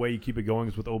think the way you keep it going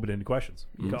is with open-ended questions.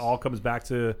 It all comes back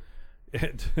to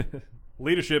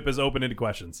leadership is open-ended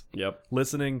questions. Yep.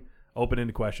 Listening,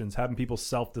 open-ended questions, having people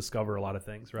self-discover a lot of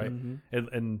things, right?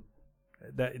 And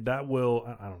that will,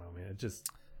 I don't know, man. It just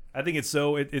I think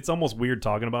it's almost weird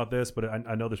talking about this, but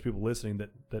I know there's people listening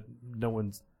that no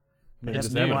one's It's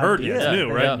haven't new. heard yet. It's Yeah. new,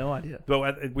 They right? have no idea.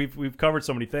 But we've covered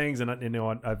so many things, and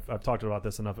I've talked about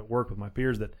this enough at work with my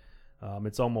peers that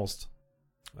it's almost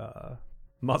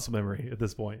muscle memory at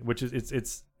this point, which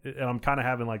is and I'm kind of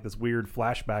having like this weird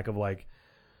flashback of like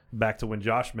back to when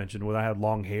Josh mentioned when I had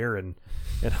long hair and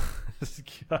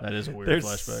That is a weird there's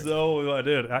flashback. So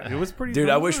it was pretty. Dude,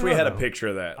 I wish we had a though. picture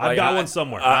of that. I've got one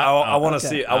somewhere. I want to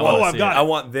Okay. see. I've got it. I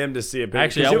want them to see a picture.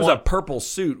 Actually, 'Cause I it was want- a purple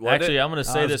suit. Wasn't Actually, it? I'm going to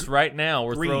say this right now.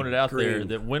 We're green, throwing it out there green.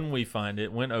 that when we find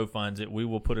it, when O finds it, we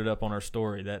will put it up on our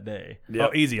story that day. Yep.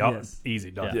 Oh, easy, Yes. easy,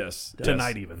 done. Yes,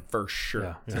 Tonight yes, even. for sure.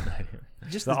 Yeah, yeah.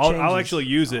 Just So the I'll changes. actually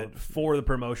use it for the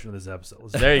promotion of this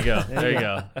episode. There you go. There you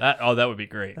go. That would be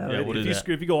great. That Yeah, would we'll if do you that.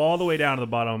 if you go all the way down to the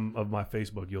bottom of my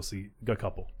Facebook, you'll see a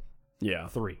couple. Yeah.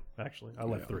 3, actually. I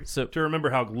left 3. So- to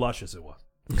remember how luscious it was.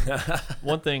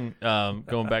 One thing,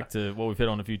 going back to what we've hit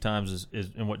on a few times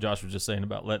is and what Josh was just saying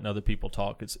about letting other people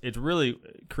talk. It's really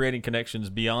creating connections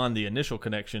beyond the initial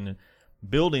connection, and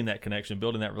building that connection,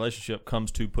 building that relationship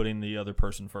comes to putting the other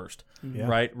person first, Yeah.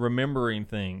 right? Remembering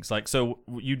things like, so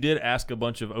you did ask a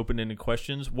bunch of open-ended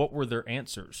questions. What were their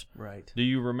answers? Right. Do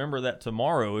you remember that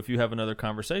tomorrow if you have another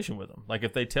conversation with them? Like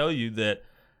if they tell you that,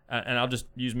 and I'll just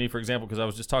use me for example because I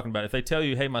was just talking about it. If they tell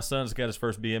you, hey, my son's got his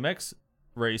first BMX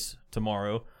race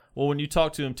tomorrow, well, when you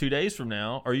talk to him 2 days from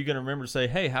now, are you going to remember to say,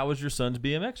 hey, how was your son's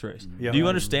BMX race? Yeah. Do you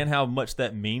understand how much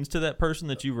that means to that person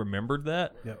that you remembered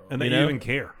that? Yeah. And that You you know? even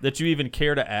care. That you even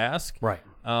care to ask? Right.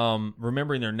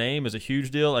 Remembering their name is a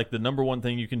huge deal. Like the number one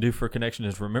thing you can do for a connection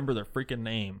is remember their freaking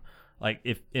name. Like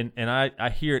I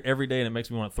hear it every day and it makes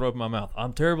me want to throw up in my mouth.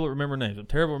 I'm terrible at remembering names. I'm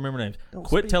terrible at remembering names. Don't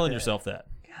Quit speak telling that. yourself that.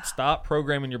 Stop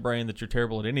programming your brain that you're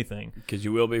terrible at anything. Because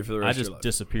you will be for the I rest of just your life.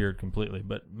 disappeared completely,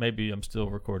 but maybe I'm still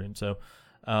recording. So,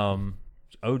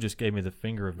 O just gave me the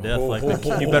finger of death. Like,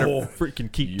 you better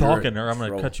freaking keep You're talking, in or I'm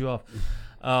going to trouble. cut you off.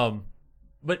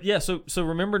 But yeah, so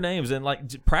remember names and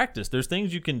like practice. There's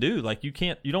things you can do. Like you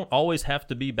don't always have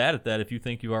to be bad at that if you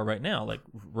think you are right now. Like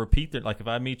repeat that. Like if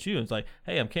I meet you, it's like,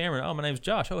 hey, I'm Cameron. Oh, my name's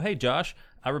Josh. Oh, hey, Josh.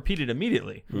 I repeat it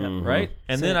immediately, right?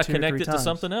 And Say then it I 2 or connect 3 it to times.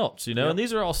 something else, you know. And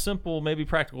these are all simple, maybe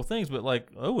practical things. But like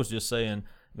O was just saying,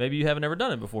 maybe you haven't ever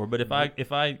done it before. But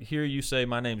if I hear you say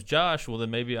my name's Josh, well then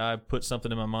maybe I put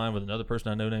something in my mind with another person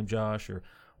I know named Josh or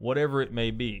whatever it may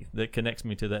be that connects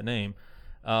me to that name.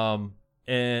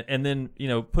 And then, you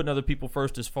know, putting other people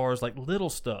first as far as like little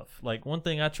stuff. Like one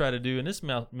thing I try to do, and this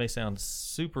may sound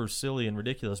super silly and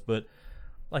ridiculous, but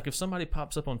like if somebody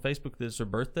pops up on Facebook that it's their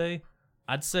birthday,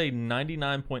 I'd say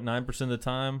 99.9% of the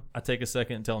time I take a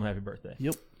second and tell them happy birthday.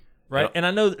 Yep. Right? Yep. And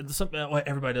I know that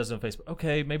everybody does it on Facebook.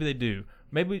 Okay, maybe they do.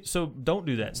 Maybe so don't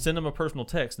do that. Send them a personal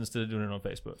text instead of doing it on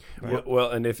Facebook. Well,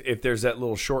 and if there's that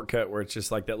little shortcut where it's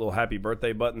just like that little happy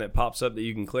birthday button that pops up that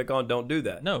you can click on, don't do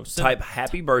that. No, type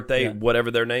happy birthday,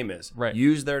 whatever their name is. Right.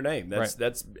 Use their name. That's Right.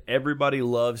 that's everybody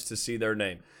loves to see their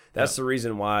name. That's the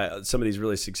reason why some of these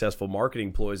really successful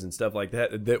marketing ploys and stuff like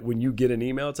that when you get an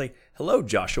email, it's like, "Hello,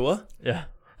 Joshua." Yeah.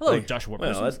 Hello, Joshua.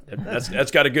 Well, Person. that's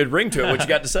got a good ring to it. What you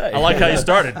got to say? I like how you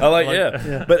started. I like,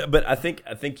 yeah. But I think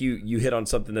you hit on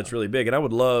something that's really big, and I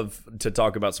would love to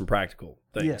talk about some practical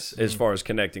things Yes. as far as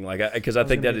connecting. Like, because I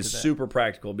think that is super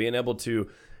practical. Being able to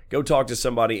go talk to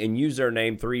somebody and use their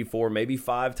name 3, 4, maybe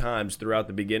 5 times throughout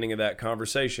the beginning of that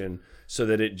conversation, so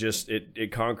that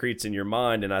it concretes in your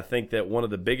mind. And I think that one of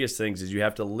the biggest things is you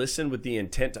have to listen with the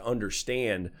intent to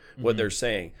understand what they're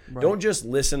saying. Right. Don't just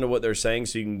listen to what they're saying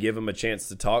so you can give them a chance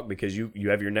to talk because you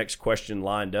have your next question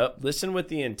lined up. Listen with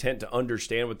the intent to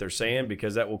understand what they're saying,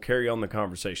 because that will carry on the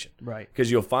conversation. Right.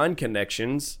 Because you'll find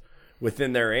connections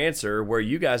within their answer where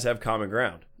you guys have common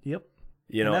ground. Yep.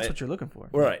 You know, and that's what you're looking for.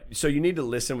 Right. So you need to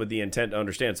listen with the intent to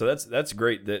understand. So that's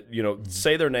great that, you know,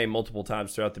 say their name multiple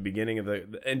times throughout the beginning of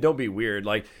and don't be weird.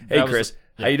 Like, hey, Chris,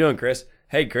 how you doing, Chris?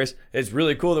 Hey, Chris, it's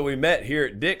really cool that we met here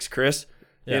at Dick's, Chris.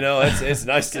 Yeah. You know, it's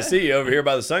nice to see you over here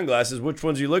by the sunglasses. Which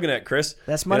ones are you looking at, Chris?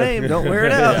 That's my name. Don't wear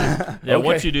it out. Yeah, Okay.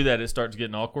 once you do that, it starts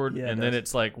getting awkward, Yeah, and then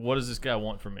it's like, what does this guy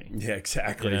want from me? Yeah,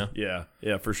 exactly. You know?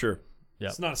 Yeah, for sure. Yeah,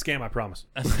 It's not a scam, I promise.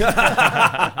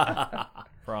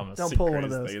 promise. Don't pull one of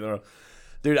those.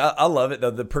 Dude, I love it though.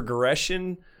 The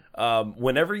progression,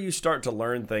 whenever you start to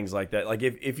learn things like that, like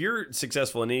if you're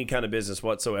successful in any kind of business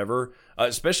whatsoever,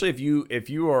 especially if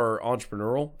you are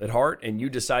entrepreneurial at heart and you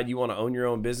decide you want to own your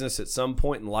own business at some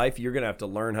point in life, you're going to have to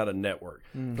learn how to network,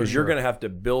 because you're going to have to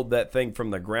build that thing from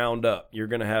the ground up. You're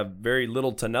going to have very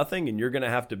little to nothing, and you're going to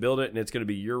have to build it, and it's going to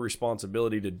be your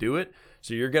responsibility to do it.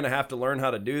 So you're going to have to learn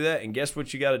how to do that. And guess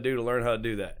what you got to do to learn how to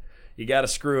do that? You got to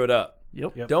screw it up.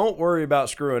 Yep. Don't worry about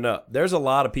screwing up. There's a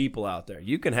lot of people out there.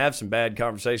 You can have some bad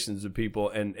conversations with people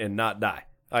and not die.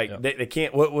 Like they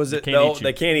can't. What was it? They Can't eat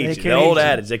you. can't The old eat you.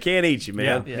 adage: they can't eat you,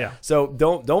 man. Yeah. So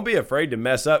don't be afraid to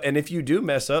mess up. And if you do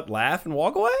mess up, laugh and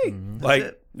walk away.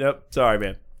 Like, nope, sorry,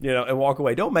 man. And walk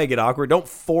away. Don't make it awkward. Don't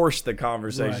force the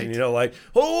conversation. Right. Like,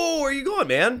 oh, where are you going,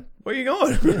 man? Where are you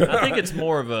going? I think it's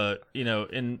more of a,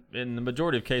 in the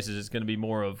majority of cases, it's going to be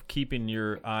more of keeping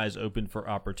your eyes open for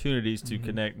opportunities to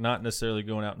connect, not necessarily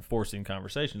going out and forcing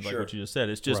conversations like what you just said.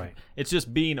 It's just it's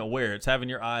just being aware. It's having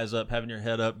your eyes up, having your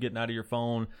head up, getting out of your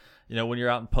phone. When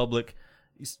you're out in public,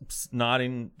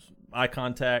 nodding, eye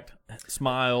contact,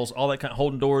 smiles, all that kind of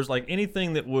holding doors, like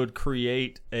anything that would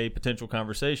create a potential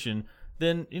conversation.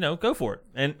 Then go for it.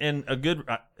 And a good,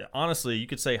 honestly, you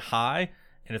could say hi.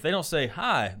 And if they don't say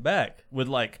hi back with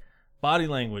like body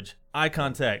language, eye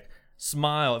contact,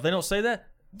 smile, if they don't say that,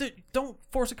 dude, don't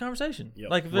force a conversation. Yep.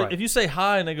 Like if you say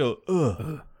hi and they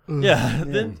go,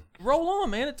 then roll on,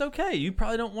 man. It's okay. You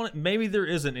probably don't want it. Maybe there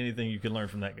isn't anything you can learn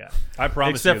from that guy. I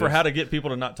promise. Except for how to get people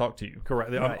to not talk to you.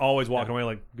 Correct. I'm always walking away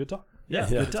like, good talk. Yeah.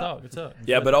 Good talk.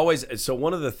 Yeah, but always. So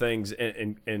one of the things,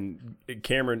 and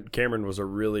Cameron was a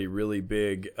really, really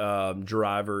big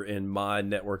driver in my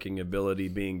networking ability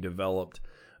being developed.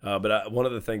 But one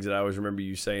of the things that I always remember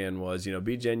you saying was,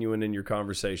 be genuine in your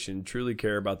conversation, truly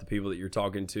care about the people that you're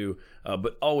talking to,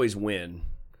 but always win.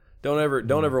 Don't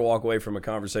ever walk away from a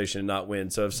conversation and not win.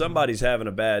 So if somebody's having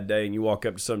a bad day and you walk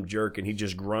up to some jerk and he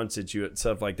just grunts at you and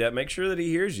stuff like that, make sure that he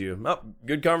hears you. Oh,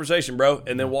 good conversation, bro,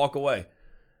 and then walk away.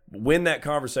 Win that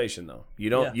conversation though. You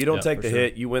don't take the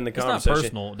hit. You win the conversation. It's not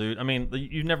personal, dude. I mean,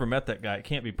 you've never met that guy. It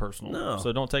can't be personal. No.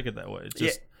 So don't take it that way. It's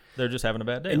just they're just having a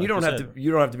bad day. And like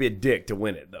you don't have to be a dick to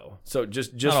win it though. So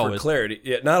just Not for always.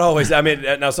 clarity, not always. I mean,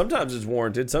 now sometimes it's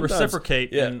warranted. Sometimes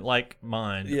reciprocate in like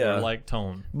mind or like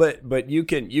tone. But you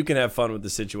can have fun with the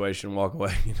situation, walk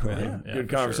away. Good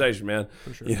conversation, man.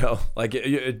 For sure. Like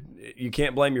you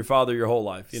can't blame your father your whole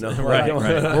life. Right.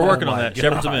 We're working on that.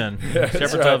 Shepherds of Men.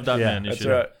 Shepherdsof.men. That's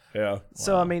right. Yeah.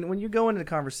 So I mean, when you go into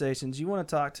conversations, you want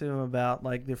to talk to them about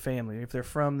like their family, if they're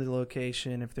from the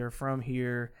location, if they're from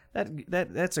here.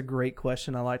 That's a great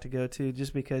question I like to go to,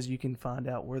 just because you can find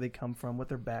out where they come from, what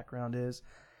their background is,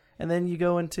 and then you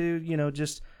go into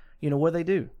what they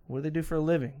do for a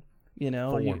living.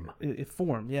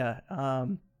 Form. Yeah.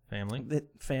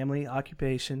 Family,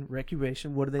 occupation,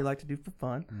 recreation. What do they like to do for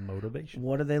fun? Motivation.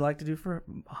 What do they like to do for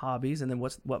hobbies? And then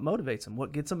what motivates them?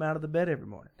 What gets them out of the bed every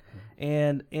morning?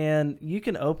 And you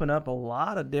can open up a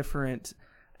lot of different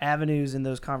avenues in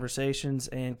those conversations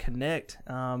and connect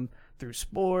through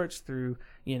sports, through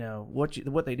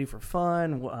what they do for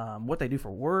fun, what they do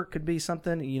for work could be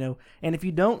something. And if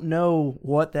you don't know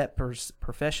what that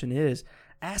profession is,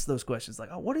 ask those questions like,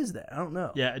 oh, what is that? I don't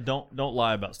know. Yeah, don't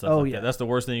lie about stuff like that. That's the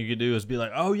worst thing you could do is be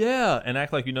like, oh, yeah, and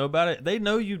act like you know about it. They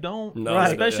know you don't. No,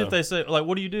 right. Especially if they say, like,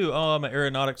 what do you do? Oh, I'm an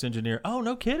aeronautics engineer. Oh,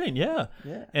 no kidding, yeah.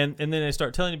 And then they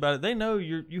start telling you about it. They know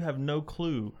you have no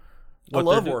clue. I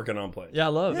love working on planes. Yeah, I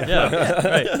love it. Yeah,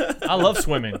 right. I love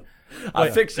swimming. I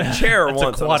fixed a chair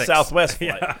once aquatics. on a Southwest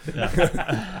flight.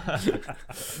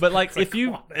 But like, if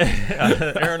you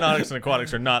aeronautics and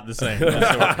aquatics are not the same.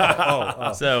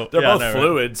 So they're both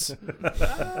fluids.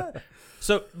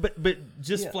 So, but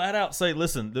just flat out say,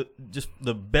 listen.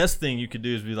 The best thing you could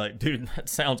do is be like, dude, that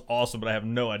sounds awesome, but I have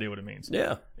no idea what it means.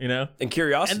 Yeah, and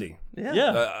curiosity.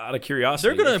 Out of curiosity,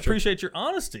 they're going to appreciate your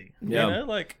honesty. Yeah.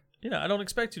 I don't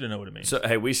expect you to know what it means. So,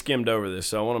 hey, we skimmed over this,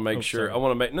 so I want to make sure. Sorry. I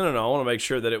want to make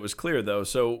sure that it was clear, though.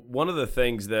 So, one of the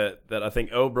things that I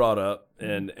think O brought up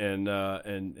and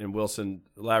Wilson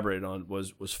elaborated on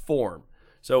was form.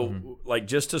 So, like,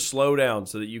 just to slow down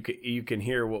so that you can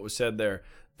hear what was said there.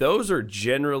 Those are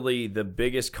generally the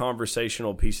biggest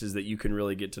conversational pieces that you can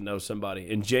really get to know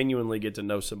somebody and genuinely get to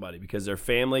know somebody, because their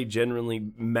family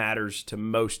generally matters to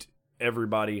most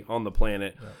everybody on the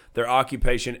planet. Their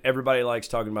occupation, everybody likes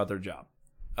talking about their job.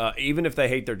 Even if they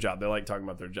hate their job, they like talking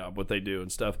about their job, what they do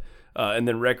and stuff. And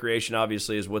then recreation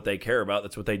obviously is what they care about.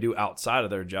 That's what they do outside of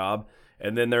their job.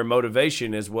 And then their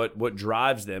motivation is what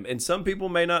drives them. And some people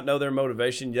may not know their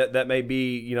motivation yet. That may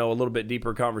be, a little bit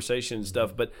deeper conversation and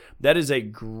stuff, but that is a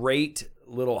great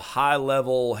little high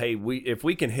level, hey, if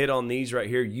we can hit on these right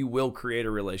here, you will create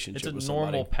a relationship with somebody. It's a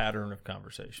normal pattern of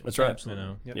conversation. That's right.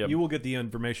 Absolutely. You will get the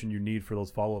information you need for those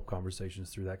follow-up conversations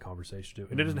through that conversation too.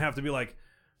 And it doesn't have to be like,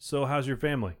 so how's your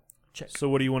family? Check. So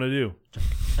what do you want to do?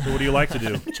 So what do you like to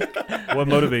do? What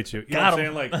motivates you? You know what I'm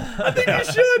saying? Like, I think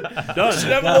you should. Done. Should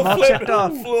have a little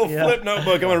flip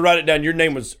notebook. I'm going to write it down. Your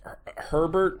name was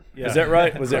Herbert. Yeah. Is that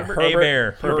right? Was it Herbert?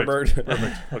 Bear. Herbert.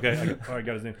 Perfect. Okay. I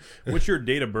got his name. What's your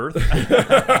date of birth?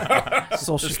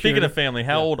 Social So speaking of family,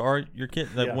 how old are your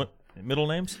kids? Like, middle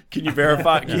names. Can you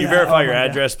verify? Can you verify your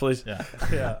address, please? Yeah.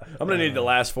 Yeah. I'm gonna need the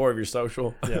last 4 of your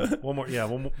social. Yeah. One more. Yeah.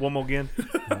 One more again.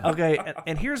 Okay,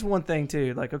 and here's one thing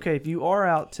too. Like, okay, if you are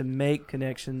out to make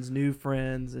connections, new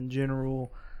friends in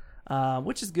general,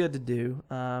 which is good to do,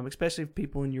 especially if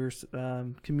people in your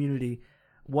community.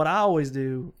 What I always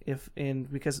do,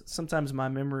 because sometimes my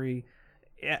memory,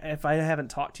 if I haven't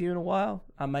talked to you in a while,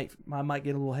 I might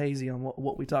get a little hazy on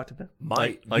what we talked about.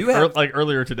 Mike, Like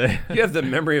earlier today. you have the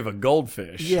memory of a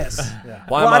goldfish. Yes. Yeah.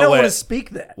 Why well, am I I don't wet? want to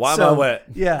speak that. Why am I wet?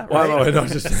 Yeah. Why am I wet? No,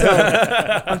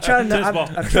 I'm trying to. Tennis ball.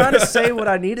 I'm trying to say what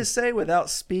I need to say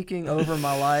without speaking over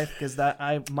my life because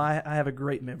I have a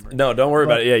great memory. No, don't worry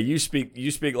about it. Yeah, you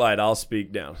speak light. I'll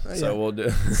speak down. So Yeah. we'll do.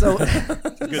 So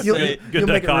Good you'll make it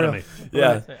dichotomy. real.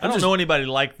 Yeah. I don't know anybody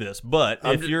like this, but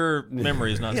if your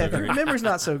memory is not Yeah, so if your great, memory's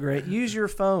not so great, use your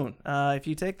phone. If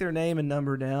you take their name and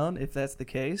number down, if that's the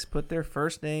case, put their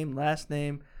first name, last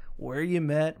name, where you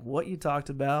met, what you talked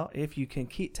about. If you can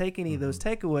take any of those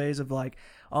takeaways of like,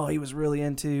 oh, he was really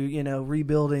into,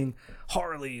 rebuilding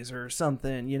Harleys or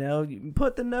something, you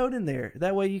put the note in there.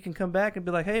 That way you can come back and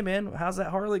be like, hey, man, how's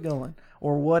that Harley going?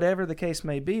 Or whatever the case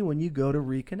may be when you go to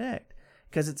reconnect.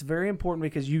 Because it's very important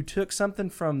because you took something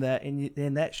from that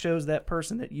and that shows that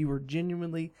person that you were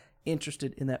genuinely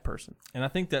interested in that person. and I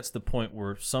think that's the point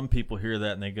where some people hear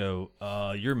that and they go,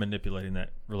 "You're manipulating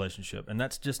that relationship," and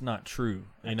that's just not true.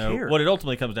 care. What it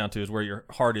ultimately comes down to is where your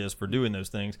heart is for doing those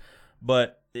things.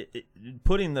 But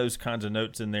putting those kinds of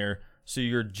notes in there, so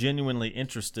you're genuinely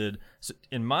interested. So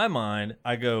in my mind,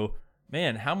 I go,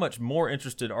 man, how much more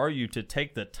interested are you to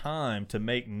take the time to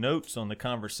make notes on the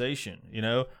conversation,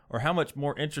 or how much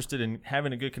more interested in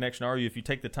having a good connection are you if you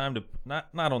take the time to not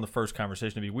on the first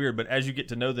conversation to be weird, but as you get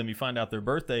to know them, you find out their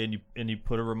birthday and you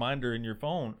put a reminder in your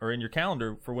phone or in your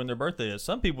calendar for when their birthday is.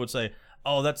 Some people would say,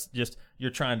 oh, that's just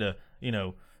you're trying to,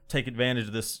 take advantage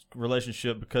of this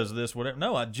relationship because of this, whatever.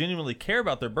 No, I genuinely care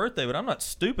about their birthday, but I'm not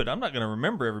stupid. I'm not going to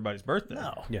remember everybody's birthday.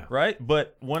 No. Yeah. Right?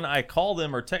 But when I call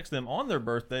them or text them on their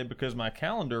birthday because my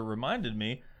calendar reminded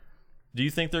me, do you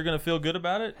think they're going to feel good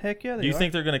about it? Heck yeah, they Do you are.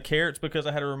 think they're going to care it's because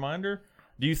I had a reminder?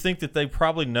 Do you think that they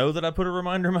probably know that I put a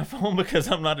reminder in my phone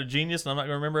because I'm not a genius and I'm not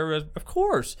going to remember everybody? Of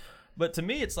course. But to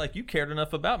me, it's like you cared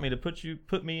enough about me to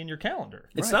put me in your calendar.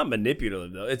 It's not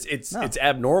manipulative though. It's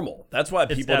abnormal. That's why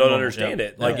people don't abnormal, understand yeah.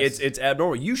 it. Like Yes. it's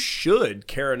abnormal. You should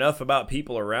care enough about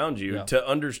people around you Yeah. to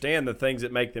understand the things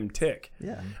that make them tick.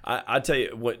 Yeah. I tell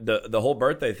you what, the whole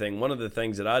birthday thing. One of the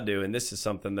things that I do, and this is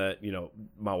something that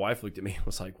my wife looked at me and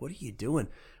was like, "What are you doing?"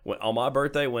 On my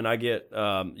birthday, when I get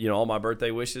all my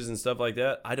birthday wishes and stuff like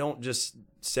that, I don't just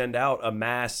send out a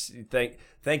mass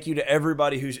thank you to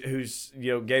everybody who's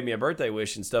gave me a birthday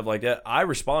wish and stuff like that. I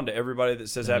respond to everybody that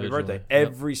says happy Individually. birthday,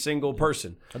 every single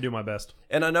person. I do my best.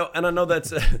 And I know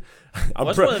that's I'm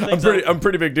That's one of the things I'm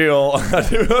pretty big deal. I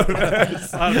do my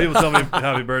best. A lot of people tell me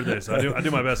happy birthday, so I do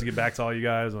my best to get back to all you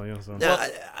guys. So. No,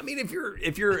 I mean, if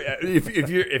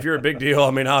you're a big deal,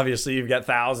 I mean, obviously you've got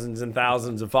thousands and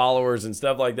thousands of followers and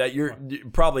stuff like that. You're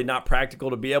probably not practical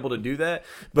to be able to do that,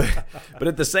 but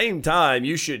at the same time,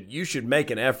 you should make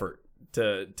an effort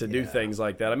to do things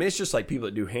like that. I mean, it's just like people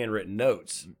that do handwritten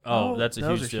notes. Oh, that's a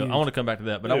those huge are deal. huge. I want to come back to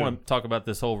that, but I want to talk about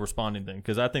this whole responding thing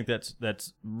because I think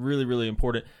that's really, really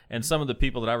important. And some of the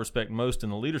people that I respect most in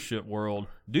the leadership world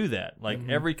do that. Like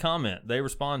every comment they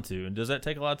respond to. And does that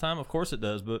take a lot of time? Of course it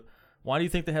does. But why do you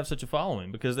think they have such a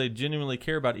following? Because they genuinely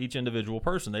care about each individual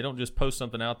person. They don't just post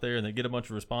something out there and they get a bunch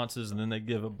of responses and then they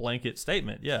give a blanket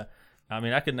statement. Yeah. I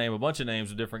mean, I could name a bunch of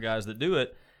names of different guys that do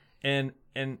it. And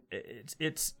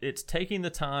it's taking the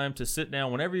time to sit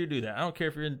down whenever you do that. I don't care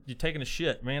if you're taking a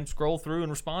shit, man. Scroll through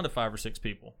and respond to 5 or 6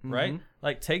 people, right?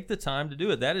 Like take the time to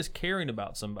do it. That is caring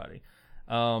about somebody.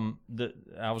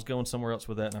 I was going somewhere else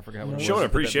with that, and I forgot what it was. Showing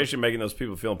appreciation, making those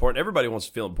people feel important. Everybody wants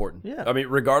to feel important. Yeah. I mean,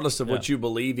 regardless of what you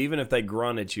believe, even if they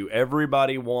grunt at you,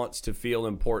 everybody wants to feel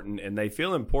important, and they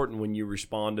feel important when you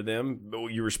respond to them,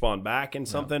 you respond back in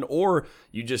something, or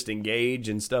you just engage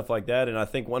and stuff like that. And I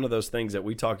think one of those things that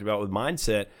we talked about with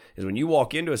mindset is when you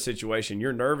walk into a situation,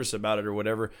 you're nervous about it or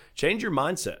whatever, change your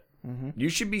mindset. You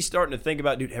should be starting to think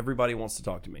about, dude, everybody wants to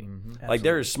talk to me. Like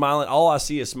there is smiling. All I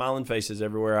see is smiling faces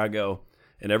everywhere I go.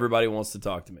 And everybody wants to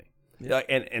talk to me. Yeah.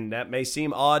 And that may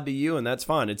seem odd to you, and that's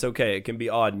fine. It's okay. It can be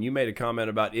odd. And you made a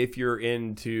comment about if you're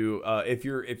into if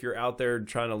you're out there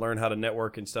trying to learn how to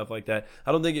network and stuff like that.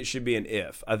 I don't think it should be an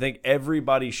if. I think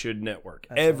everybody should network.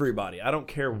 Everybody. I don't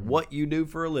care what you do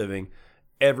for a living.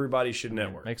 everybody should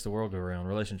network. Makes the world go round.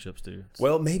 Relationships do.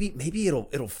 Well, maybe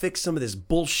it'll fix some of this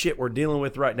bullshit we're dealing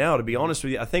with right now. To be honest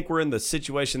with you, I think we're in the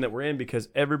situation that we're in because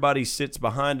everybody sits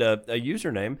behind a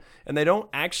username and they don't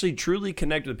actually truly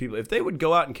connect with people. If they would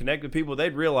go out and connect with people,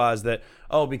 they'd realize that,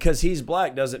 oh, because he's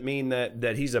black doesn't mean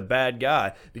that he's a bad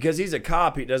guy. Because he's a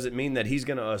cop, it doesn't mean that he's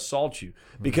going to assault you.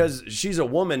 Because she's a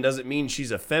woman doesn't mean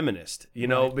she's a feminist. You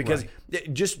know, because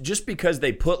just because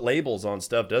they put labels on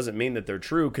stuff doesn't mean that they're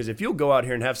true. Because if you'll go out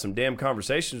here and have some damn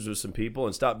conversations with some people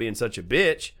and stop being such a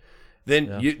bitch,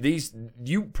 then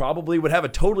you probably would have a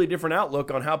totally different outlook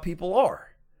on how people are.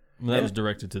 That was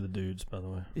directed to the dudes, by the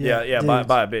way. Yeah,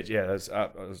 by a bitch. Yeah, that's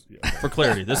For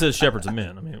clarity, this is Shepherds of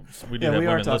Men. I mean, we do have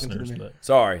women listeners, but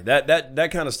sorry, that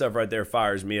kind of stuff right there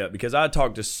fires me up because I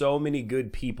talk to so many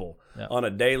good people on a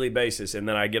daily basis, and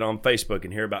then I get on Facebook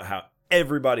and hear about how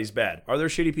everybody's bad. Are there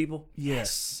shitty people?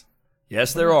 Yes.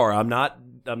 Yes, there are. I'm not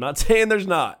saying there's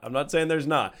not. I'm not saying there's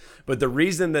not. But the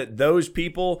reason that those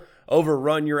people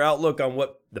overrun your outlook on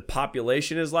what the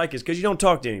population is like is because you don't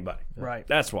talk to anybody. Right.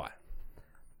 That's why.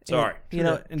 Sorry.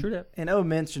 And O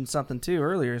mentioned something too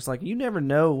earlier. It's like you never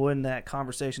know when that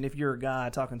conversation, if you're a guy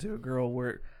talking to a girl,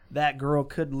 where that girl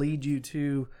could lead you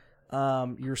to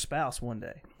your spouse one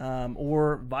day,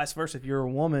 or vice versa. If you're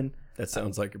a woman, that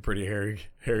sounds like a pretty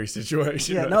hairy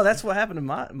situation. Yeah, no, that's what happened in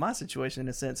my situation. In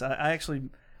a sense, I actually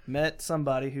met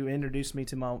somebody who introduced me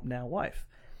to my now wife.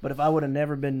 But if I would have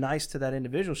never been nice to that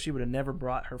individual, she would have never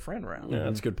brought her friend around. Yeah,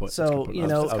 that's a good point. So, you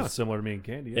know, it's kind of similar to me and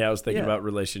Candy. Yeah, I was thinking about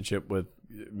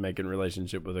making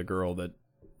relationship with a girl that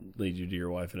leads you to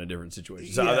your wife in a different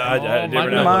situation. So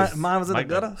mine was in the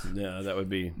gutter. Yeah, that would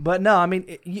be. But no, I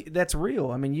mean that's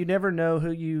real. I mean, you never know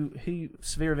who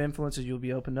sphere of influences you'll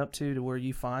be opened up to where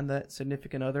you find that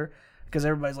significant other. Because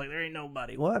everybody's like, there ain't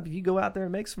nobody. Well, if you go out there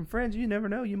and make some friends, you never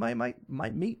know. You might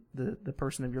meet the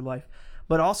person of your life.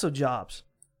 But also jobs.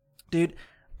 Dude,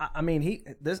 I mean,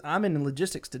 I'm in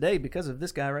logistics today because of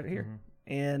this guy right here,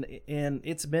 and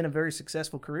it's been a very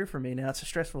successful career for me. Now it's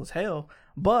stressful as hell,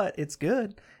 but it's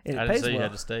good and it pays well. I didn't say you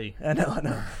had to stay. I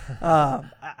know.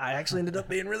 I actually ended up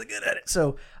being really good at it.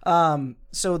 So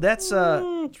that's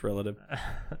it's relative.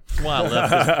 That's why I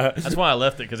left. That's why I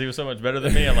left it because he was so much better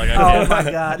than me. I'm like, oh my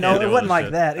god, no, it wasn't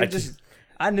like that. It just.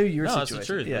 I knew your situation. That's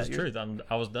the truth. Yeah, that's the truth.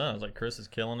 I was done. I was like, Chris is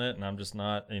killing it, and I'm just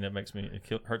not. You know,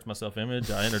 it hurts my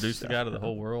self-image. I introduced the guy to the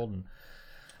whole world, and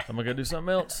I'm gonna go do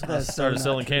something else. I started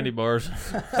selling candy bars.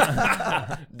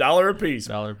 $1 a piece.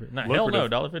 Nah, hell no,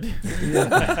 $1.50.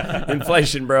 Yeah.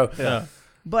 Inflation, bro. Yeah.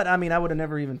 But I mean, I would have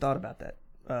never even thought about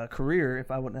that career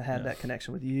if I wouldn't have had that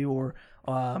connection with you, or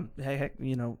heck,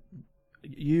 you know.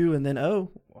 You and then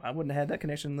I wouldn't have had that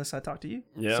connection unless I talked to you.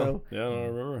 Yeah, so, I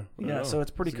remember. So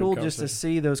it's pretty cool just to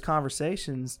see those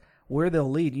conversations where they'll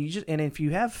lead. And if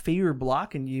you have fear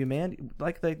blocking you, man,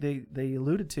 like they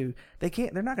alluded to,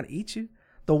 they're not going to eat you.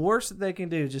 The worst that they can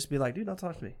do is just be like, dude, don't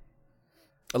talk to me.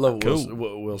 I love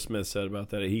what Will Smith said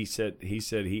about that. He said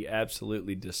he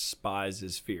absolutely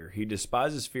despises fear. He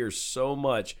despises fear so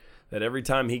much that every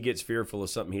time he gets fearful of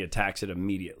something, he attacks it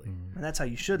immediately. And that's how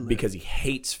you should live. Because he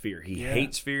hates fear. He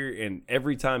hates fear, and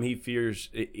every time he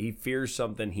fears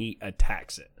something, he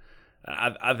attacks it.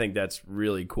 I think that's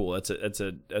really cool. That's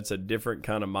a different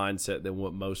kind of mindset than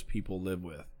what most people live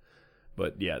with.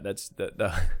 But yeah,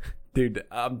 dude.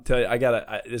 I'm telling you,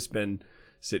 it's been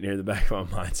sitting here in the back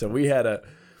of my mind. So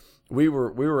we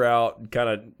were out kind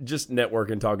of just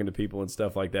networking, talking to people and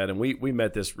stuff like that. And we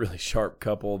met this really sharp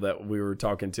couple that we were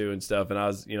talking to and stuff. And I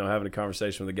was, having a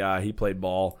conversation with a guy. He played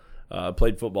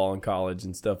football in college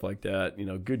and stuff like that,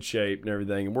 good shape and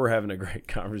everything. And we're having a great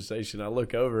conversation. I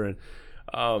look over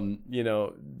and,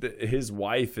 his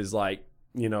wife is like,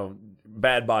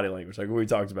 bad body language, like we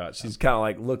talked about. She's kind of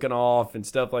like looking off and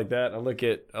stuff like that. And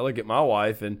I look at my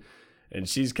wife and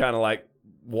she's kind of like,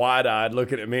 wide-eyed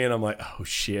looking at me, and I'm like, oh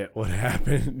shit, what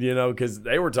happened? Because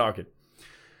they were talking.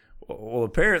 Well,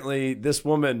 apparently this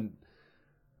woman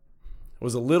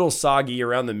was a little soggy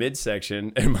around the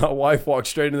midsection, and my wife walked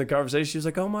straight into the conversation. She was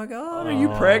like, oh my god, are you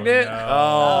pregnant? No.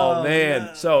 Oh man.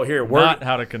 No. So here, not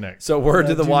how to connect. So word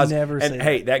to the wise. And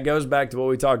hey, that goes back to what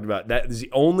we talked about. That is the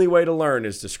only way to learn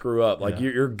is to screw up. Like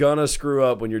you're gonna screw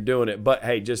up when you're doing it. But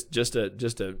hey, just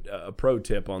a pro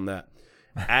tip on that.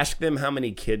 Ask them how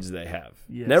many kids they have.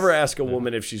 Yes. Never ask a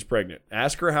woman if she's pregnant.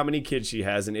 Ask her how many kids she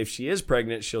has, and if she is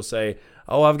pregnant, she'll say,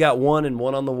 oh, I've got 1 and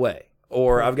 1 on the way,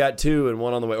 or I've got 2 and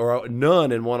 1 on the way, or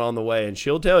none and 1 on the way, and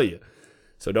she'll tell you.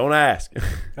 So don't ask.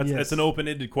 That's an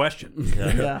open-ended question.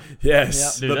 Yeah.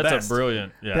 Yes. Dude, that's best. A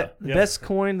brilliant. Yeah. The best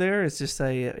coin there is just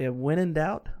say, when in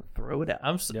doubt, throw it out.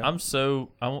 I'm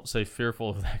so I won't say fearful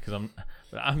of that because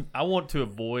I want to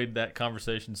avoid that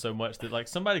conversation so much that like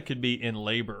somebody could be in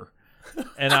labor,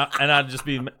 and I'd just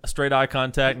be straight eye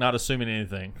contact, not assuming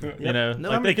anything. You know, No,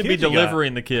 like how they many could be kids you got?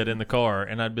 delivering the kid in the car,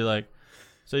 and I'd be like,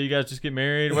 "So you guys just get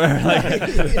married?"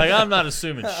 Whatever. Like I'm not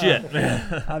assuming shit,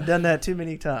 man. I've done that too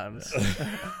many times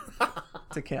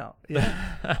to count.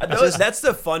 Yeah. That's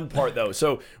the fun part, though.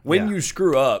 So when Yeah. you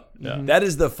screw up, that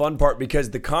is the fun part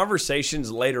because the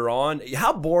conversations later on,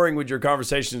 how boring would your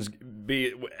conversations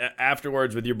be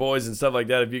afterwards with your boys and stuff like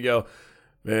that if you go,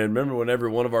 man, remember when every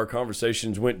one of our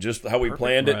conversations went just how we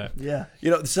planned it? Right. Yeah. You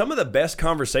know, some of the best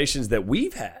conversations that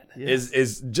we've had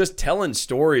is just telling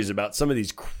stories about some of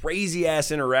these crazy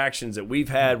ass interactions that we've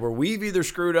had where we've either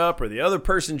screwed up or the other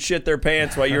person shit their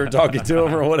pants while you were talking to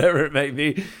them or whatever it may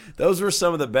be. Those were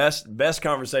some of the best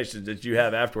conversations that you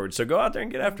have afterwards. So go out there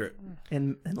and get after it.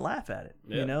 And laugh at it.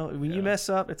 Yeah. You know, when you mess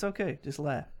up, it's okay. Just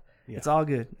laugh. It's all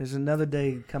good. There's another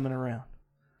day coming around.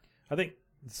 I think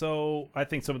so. I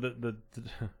think some of the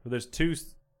there's two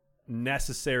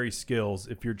necessary skills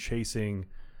if you're chasing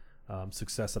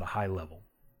success at a high level,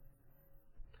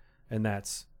 and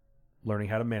that's learning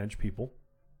how to manage people,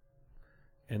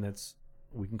 and that's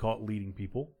we can call it leading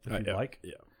people if you'd like.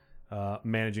 Yeah.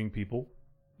 Managing people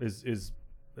is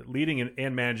leading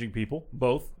and managing people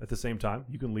both at the same time.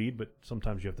 You can lead, but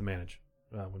sometimes you have to manage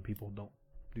when people don't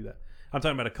do that. I'm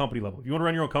talking about a company level. If you want to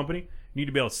run your own company, you need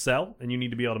to be able to sell and you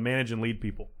need to be able to manage and lead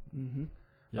people.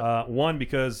 Mm-hmm. One,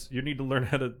 because you need to learn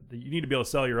you need to be able to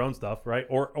sell your own stuff, right?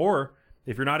 Or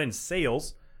if you're not in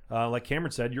sales, like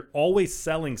Cameron said, you're always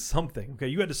selling something. Okay,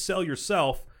 you had to sell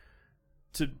yourself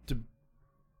to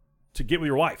get with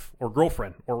your wife or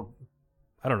girlfriend or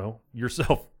I don't know,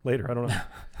 yourself later. I don't know.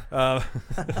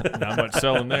 Not much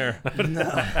selling there.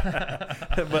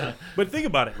 But think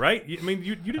about it, right? I mean,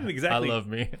 you didn't exactly. I love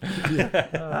me.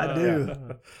 I do.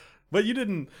 But you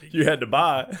didn't. You had to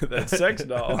buy that sex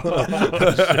doll.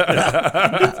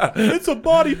 It's a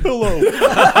body pillow.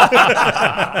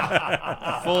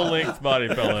 Full length body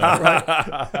pillow.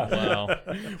 Wow.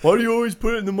 Why do you always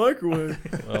put it in the microwave?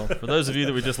 Well, for those of you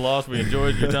that we just lost, we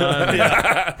enjoyed your time.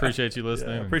 Appreciate you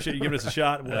listening. Appreciate you giving us a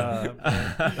shot.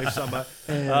 Next time,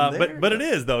 And but it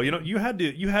is though. You know, you had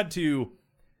to.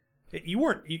 You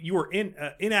were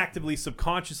inactively,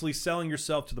 subconsciously selling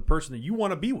yourself to the person that you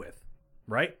want to be with,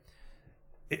 right?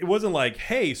 It wasn't like,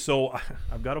 hey, so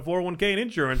I've got a 401k and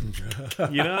insurance.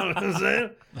 You know what I'm saying?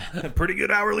 Pretty good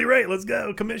hourly rate. Let's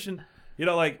go. Commission. You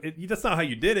know, like, that's not how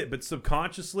you did it, but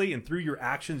subconsciously and through your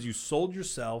actions, you sold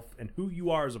yourself and who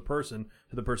you are as a person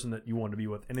to the person that you wanted to be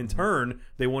with. And in turn,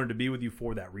 they wanted to be with you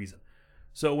for that reason.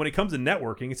 So when it comes to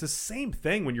networking, it's the same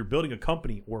thing when you're building a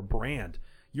company or a brand.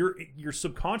 You're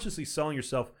subconsciously selling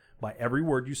yourself by every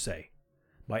word you say,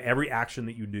 by every action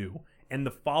that you do, and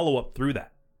the follow-up through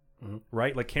that. Mm-hmm.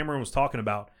 Right? Like Cameron was talking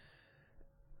about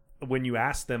when you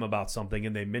ask them about something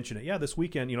and they mention it. Yeah, this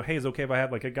weekend, you know, hey, is it okay if I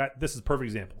have like a guy? This is a perfect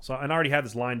example. So, and I already had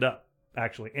this lined up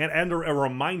actually, and a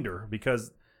reminder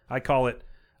because I call it,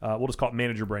 we'll just call it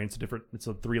manager brain. It's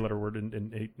a 3-letter word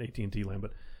in AT&T land,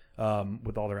 but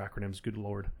with all their acronyms, good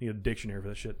Lord, you need a dictionary for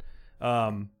that shit.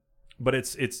 But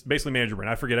it's basically manager brain.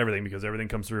 I forget everything because everything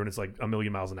comes through and it's like a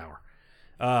million miles an hour.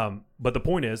 But the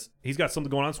point is, he's got something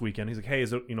going on this weekend. He's like, hey,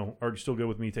 are you still good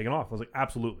with me taking off? I was like,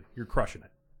 absolutely. You're crushing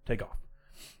it. Take off.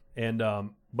 And,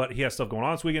 but he has stuff going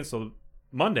on this weekend. So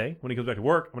Monday, when he comes back to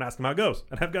work, I'm going to ask him how it goes.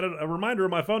 And I've got a reminder on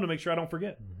my phone to make sure I don't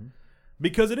forget. Mm-hmm.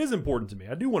 Because it is important to me.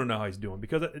 I do want to know how he's doing.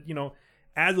 Because,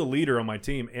 as a leader on my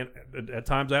team, and at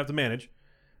times I have to manage,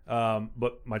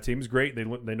 but my team is great. They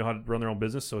know how to run their own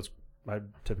business. So I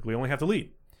typically only have to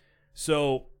lead.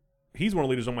 So he's one of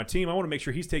the leaders on my team. I want to make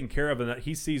sure he's taken care of and that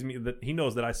he sees me, that he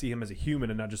knows that I see him as a human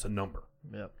and not just a number.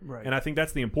 Yep. Right. And I think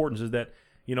that's the importance is that,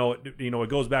 it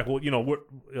goes back. Well, what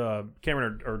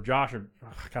Cameron or Josh or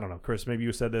I don't know, Chris, maybe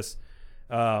you said this.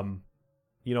 Well,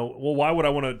 why would I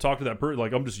want to talk to that person?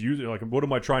 Like, I'm just using, like, what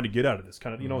am I trying to get out of this?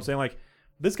 Kind of, what I'm saying? Like,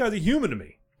 this guy's a human to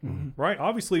me, right?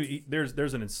 Obviously,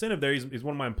 there's an incentive there. He's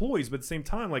one of my employees, but at the same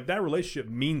time, like, that relationship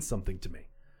means something to me.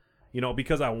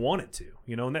 Because I want it to,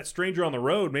 and that stranger on the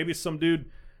road, maybe it's some dude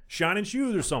shining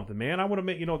shoes or something, man. I want to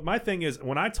make, my thing is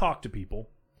when I talk to people,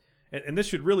 and this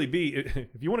should really be,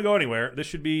 if you want to go anywhere, this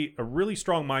should be a really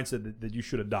strong mindset that you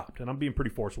should adopt. And I'm being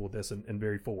pretty forceful with this and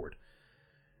very forward.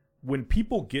 When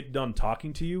people get done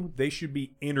talking to you, they should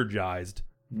be energized,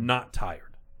 not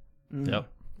tired. Yep.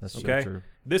 That's okay. so true.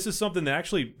 This is something that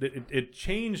actually, it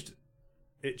changed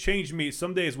me.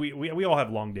 Some days we all have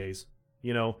long days,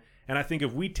 And I think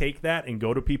if we take that and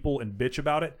go to people and bitch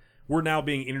about it, we're now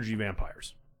being energy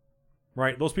vampires,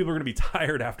 right? Those people are going to be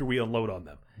tired after we unload on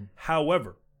them. Mm-hmm.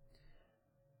 However,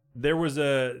 there was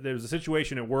a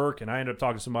situation at work, and I ended up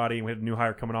talking to somebody, and we had a new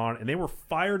hire coming on, and they were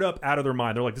fired up out of their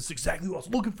mind. They're like, "This is exactly what I was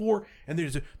looking for," and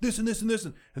there's this and this and this,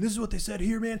 and this is what they said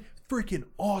here, man. Freaking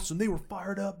awesome! They were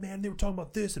fired up, man. They were talking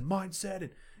about this and mindset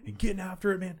and getting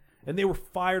after it, man. And they were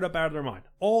fired up out of their mind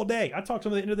all day. I talked to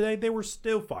them at the end of the day; they were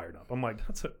still fired up. I'm like,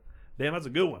 that's a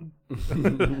good one.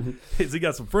 Has he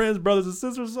got some friends, brothers and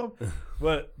sisters, or something?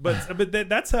 But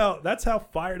that's how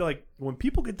fired. Like when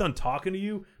people get done talking to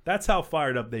you, that's how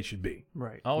fired up they should be.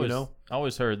 Right. I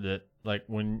always heard that, like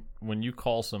when you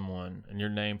call someone and your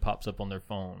name pops up on their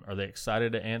phone, are they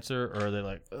excited to answer, or are they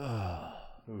like, ugh?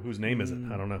 Whose name is it?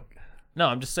 I don't know. No,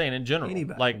 I'm just saying in general.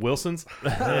 Anybody. Like Wilson's.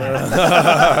 yeah.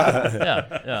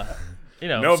 You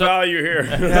know, No value here.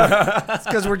 It's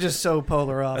because we're just so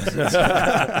polar opposites.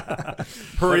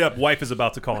 Hurry up, wife is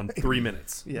about to call in 3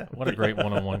 minutes. Yeah. What a great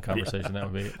one-on-one conversation that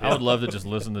would be. I would love to just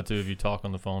listen to the two of you talk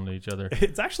on the phone to each other.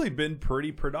 It's actually been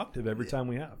pretty productive every time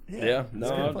we have. Yeah, no,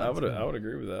 I would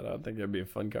agree with that. I think that'd be a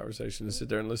fun conversation to sit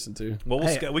there and listen to. Well,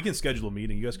 Hey. we can schedule a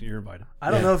meeting. You guys you're invited.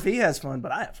 I don't know if he has fun,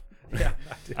 but I have. Yeah.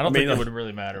 I don't think it would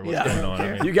really matter what's going on.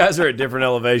 I mean, You guys are at different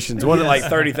elevations. One at like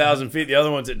 30,000 feet. The other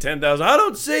one's at 10,000. I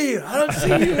don't see you. I don't see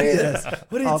you either.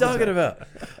 What are you All the talking time. about?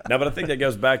 No, but I think that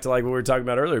goes back to like what we were talking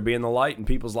about earlier, being the light in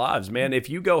people's lives. Man, if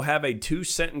you go have a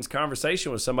 2-sentence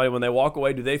conversation with somebody, when they walk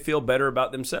away, do they feel better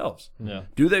about themselves? yeah.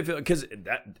 Do they feel, because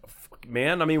that,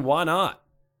 man, I mean, why not?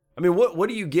 I mean, what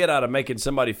do you get out of making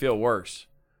somebody feel worse?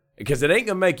 Because it ain't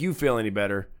going to make you feel any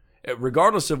better,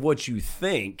 regardless of what you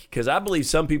think. Because I believe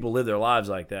some people live their lives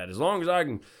like that. As long as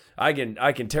I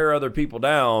can tear other people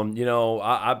down, you know,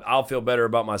 I'll feel better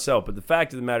about myself. But the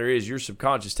fact of the matter is, your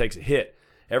subconscious takes a hit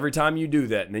every time you do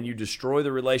that, and then you destroy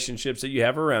the relationships that you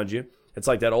have around you. It's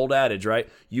like that old adage, right?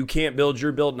 You can't build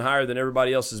your building higher than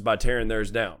everybody else's by tearing theirs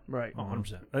down. Right.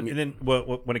 100%. And then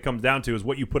when it comes down to is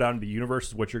what you put out into the universe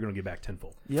is what you're going to get back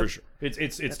tenfold. Yep. For sure.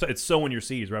 It's sowing your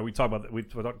seeds, right? We talked about that. We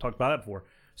talked about that before.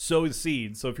 Sow the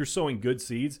seeds. So if you're sowing good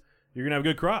seeds, you're gonna have a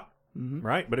good crop,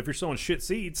 right? But if you're sowing shit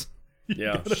seeds,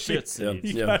 Yeah. Shit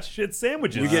seeds. you got shit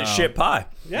sandwiches. You get shit pie.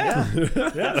 yeah,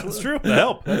 that's true. The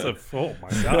help. That's oh my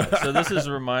god. So this is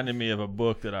reminding me of a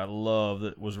book that I love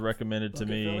that was recommended to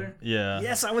me. Filler? Yeah.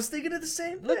 Yes, I was thinking of the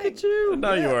same thing. Look at you.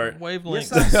 No, you aren't.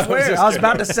 Wavelength. Yes, I swear. I was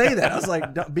about to say that. I was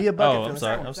like, don't be a bucket. Oh, I'm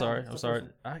sorry. I'm sorry.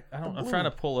 I'm trying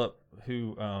to pull up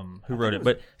who wrote it.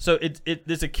 But so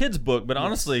it's a kid's book, but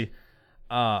honestly,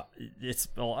 it's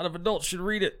a lot of adults should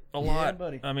read it a lot.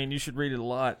 buddy. I mean, you should read it a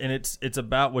lot, and it's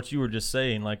about what you were just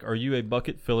saying. Like, are you a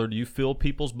bucket filler? Do you fill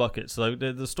people's buckets? So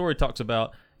the story talks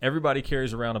about everybody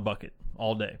carries around a bucket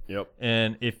all day. Yep.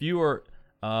 And if you are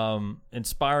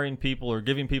inspiring people or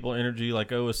giving people energy,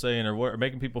 like O was saying, or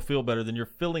making people feel better, then you're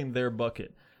filling their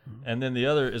bucket. And then the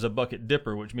other is a bucket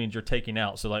dipper, which means you're taking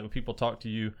out. So like when people talk to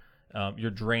you,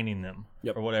 you're draining them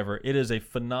or whatever. It is a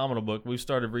phenomenal book. We've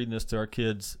started reading this to our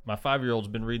kids. My 5-year-old's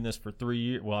been reading this for 3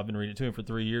 years. Well, I've been reading it to him for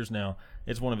 3 years now.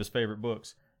 It's one of his favorite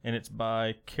books, and it's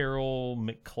by Carol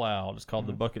McCloud. It's called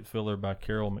The Bucket Filler by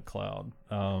Carol McCloud.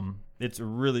 It's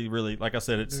really, really, like I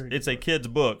said, it's a kid's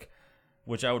book,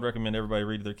 which I would recommend everybody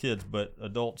read to their kids. But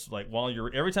adults, like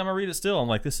every time I read it still, I'm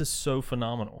like, this is so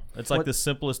phenomenal. It's like the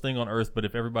simplest thing on earth, but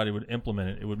if everybody would implement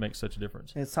it, it would make such a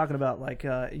difference. And it's talking about like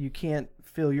you can't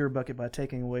fill your bucket by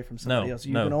taking away from somebody else.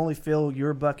 You no. can only fill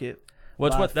your bucket. Well,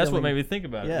 that's what filling- made me think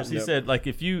about it. Yeah. Was he said, like,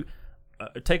 if you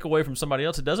take away from somebody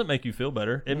else, it doesn't make you feel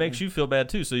better. It makes you feel bad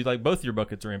too. So like both your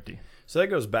buckets are empty. So that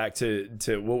goes back to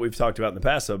what we've talked about in the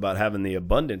past, though, about having the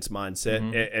abundance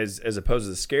mindset as opposed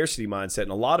to the scarcity mindset.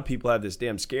 And a lot of people have this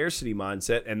damn scarcity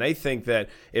mindset, and they think that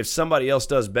if somebody else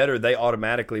does better, they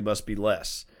automatically must be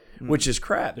less. Which is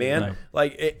crap, man. Right.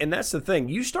 Like, and that's the thing.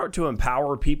 You start to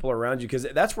empower people around you, because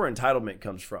that's where entitlement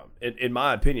comes from, in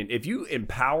my opinion. If you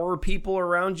empower people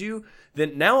around you,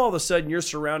 then now all of a sudden you're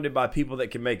surrounded by people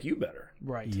that can make you better.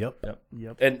 Right. Yep.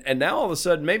 And now all of a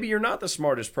sudden, maybe you're not the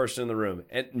smartest person in the room,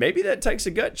 and maybe that takes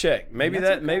a gut check. Maybe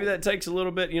that takes a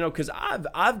little bit, because I've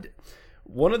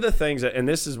one of the things, and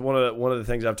this is one of the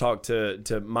things I've talked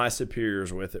to my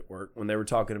superiors with at work, when they were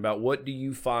talking about what do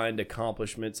you find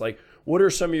accomplishments, like what are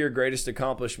some of your greatest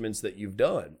accomplishments that you've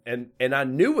done, and I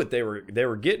knew what they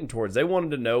were getting towards. They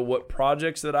wanted to know what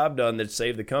projects that I've done that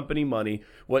saved the company money,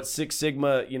 what Six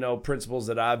Sigma principles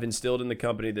that I've instilled in the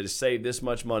company that has saved this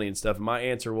much money and stuff. And my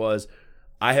answer was,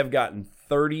 I have gotten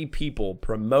 30 people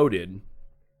promoted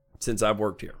since I've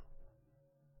worked here.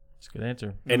 That's a good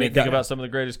answer. And think about some of the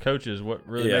greatest coaches. What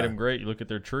really made them great? You look at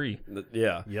their tree.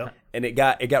 Yeah. Yep. And it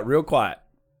got real quiet.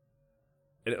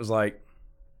 And it was like,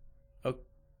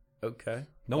 Okay.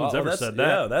 No one's ever said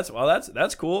that. Yeah,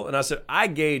 that's cool. And I said, I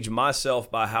gauge myself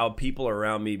by how people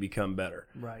around me become better.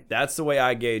 Right. That's the way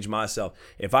I gauge myself.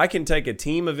 If I can take a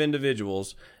team of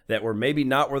individuals that were maybe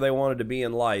not where they wanted to be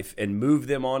in life and move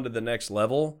them on to the next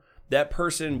level, that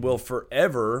person will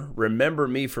forever remember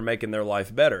me for making their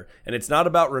life better. And it's not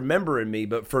about remembering me,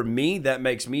 but for me, that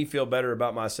makes me feel better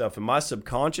about myself. And my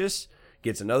subconscious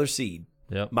gets another seed.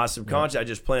 Yep. My subconscious, I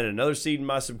just planted another seed in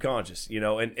my subconscious,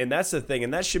 and that's the thing.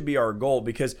 And that should be our goal,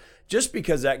 because just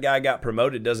because that guy got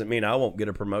promoted doesn't mean I won't get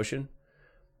a promotion.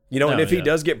 And if he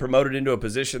does get promoted into a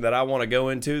position that I want to go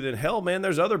into, then hell, man,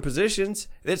 there's other positions.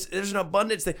 There's an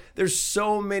abundance thing. There's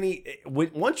so many.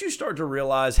 Once you start to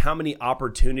realize how many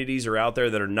opportunities are out there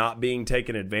that are not being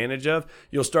taken advantage of,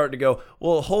 you'll start to go,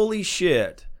 well, holy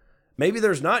shit. Maybe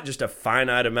there's not just a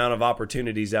finite amount of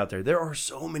opportunities out there. There are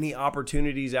so many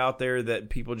opportunities out there that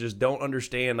people just don't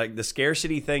understand. Like, the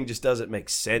scarcity thing just doesn't make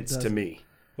sense to me.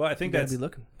 Well, I think that's.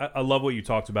 I love what you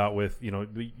talked about with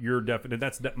your definition.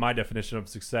 That's my definition of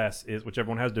success is, which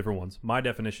everyone has different ones. My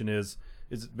definition is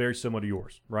very similar to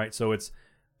yours, right? So it's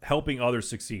helping others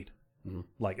succeed. Mm-hmm.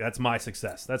 Like, that's my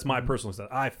success. That's my personal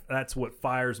success. That's what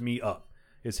fires me up,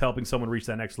 is helping someone reach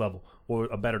that next level or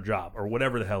a better job or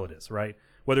whatever the hell it is, right?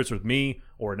 Whether it's with me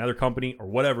or another company or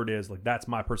whatever it is, like, that's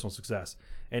my personal success.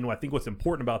 And I think what's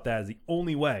important about that is the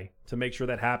only way to make sure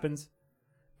that happens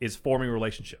is forming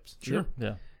relationships. Sure.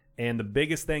 Yeah. And the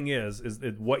biggest thing is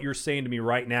what you're saying to me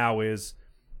right now is,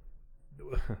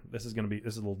 this is a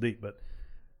little deep, but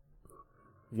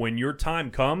when your time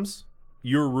comes,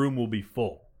 your room will be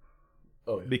full.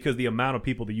 Oh, yeah. Because the amount of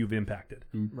people that you've impacted.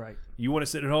 Right. You want to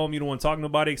sit at home, you don't want to talk to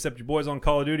nobody except your boys on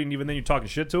Call of Duty, and even then you're talking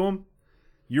shit to them,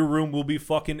 your room will be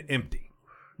fucking empty.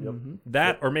 Yep.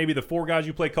 That, or maybe the 4 guys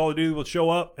you play Call of Duty will show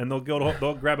up and they'll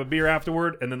grab a beer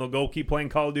afterward, and then they'll go keep playing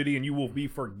Call of Duty, and you will be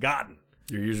forgotten.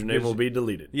 Your username will be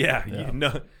deleted. Yeah,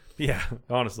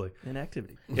 honestly.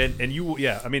 Inactivity. And you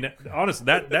will, I mean, honestly,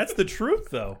 that's the truth,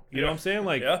 though. You know what I'm saying?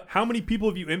 Like, how many people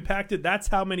have you impacted? That's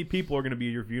how many people are going to be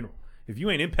at your funeral. If you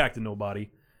ain't impacted nobody.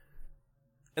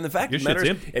 And the fact of the matter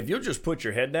is, if you'll just put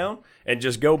your head down and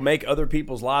just go make other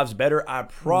people's lives better, I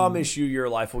promise you your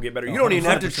life will get better. You don't even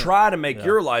have to try to make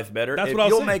your life better. That's if what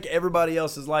you'll make everybody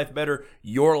else's life better,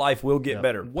 your life will get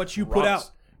better. What you put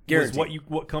out is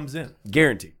what comes in.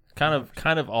 Guaranteed. Kind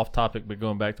of off topic, but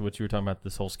going back to what you were talking about,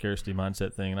 this whole scarcity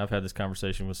mindset thing, and I've had this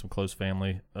conversation with some close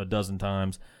family a dozen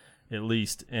times at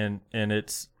least, and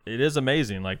it is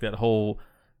amazing, like, that whole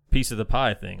piece of the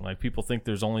pie thing. Like, people think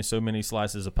there's only so many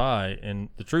slices of pie, and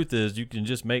the truth is you can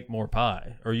just make more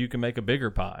pie, or you can make a bigger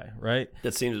pie, right?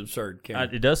 That seems absurd.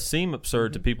 It does seem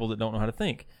absurd to people that don't know how to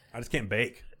think. I just can't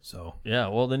bake, so. Yeah,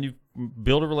 well, then you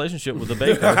build a relationship with a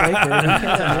baker.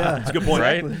 It's a good point.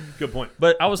 Right? Good point.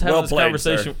 But I was having this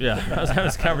conversation. I was having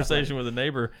this conversation with a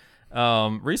neighbor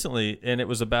recently, and it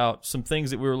was about some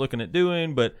things that we were looking at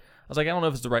doing, but I was like, I don't know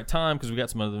if it's the right time because we got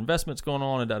some other investments going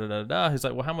on, and da-da-da-da-da. He's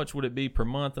like, well, how much would it be per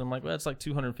month? And I'm like, well, it's like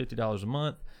 $250 a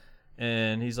month.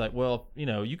 And he's like, well,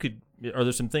 are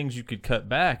there some things you could cut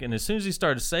back? And as soon as he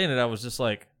started saying it, I was just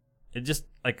like, how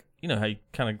you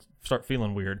kind of start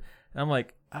feeling weird. And I'm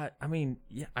like, I mean,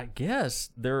 yeah, I guess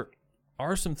there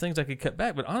are some things I could cut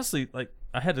back, but honestly, like,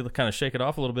 I had to kind of shake it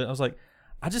off a little bit. I was like,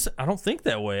 I don't think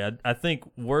that way. I think,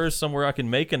 where's somewhere I can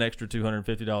make an extra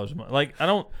 $250 a month? Like, I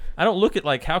don't look at,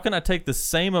 like, how can I take the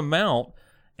same amount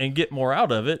and get more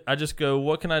out of it? I just go,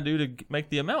 what can I do to make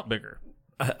the amount bigger?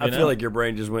 I feel like your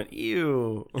brain just went,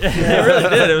 ew. It really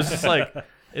did. It was just like,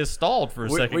 it stalled for a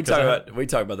second. We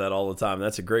talk about that all the time.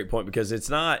 That's a great point, because it's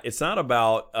not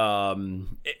about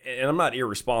and I'm not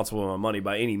irresponsible with my money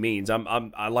by any means.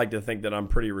 I like to think that I'm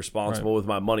pretty responsible with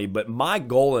my money, but my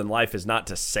goal in life is not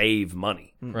to save money.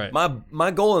 Right. My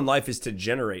goal in life is to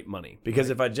generate money, because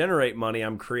if I generate money,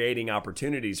 I'm creating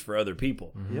opportunities for other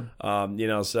people.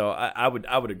 Yep. So I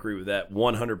would agree with that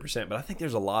 100%. But I think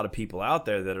there's a lot of people out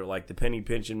there that are like the penny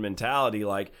pinching mentality,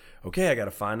 like, okay, I got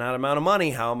a finite amount of money.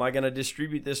 How am I going to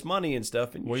distribute this money and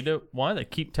stuff? And why they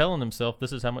keep telling themselves,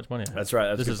 this is how much money I have. That's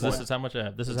right. This is how much I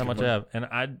have. This is how much I have. And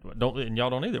I don't, and y'all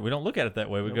don't either. We don't look at it that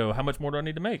way. We go, how much more do I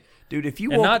need to make? Dude, if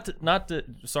you and want not to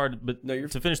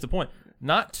to finish the point,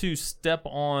 not to step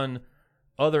on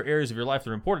other areas of your life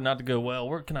that are important, not to go, well,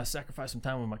 where can I sacrifice some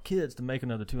time with my kids to make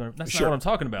another 200? That's not what I'm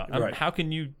talking about. Right. How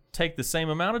can you take the same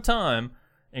amount of time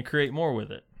and create more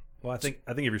with it? Well, I think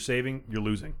if you're saving, you're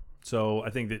losing. So I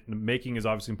think that making is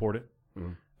obviously important,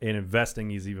 and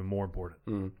investing is even more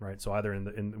important, right? So either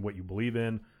in what you believe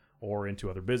in, or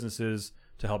into other businesses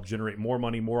to help generate more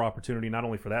money, more opportunity, not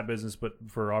only for that business, but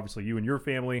for obviously you and your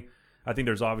family. I think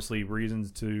there's obviously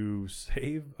reasons to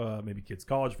save, maybe kids'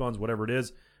 college funds, whatever it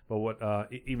is. But what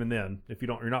even then, if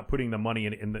you're not putting the money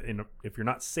if you're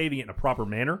not saving it in a proper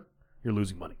manner, you're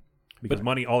losing money because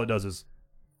money all it does is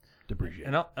depreciate.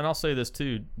 And I'll say this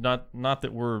too, not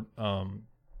that we're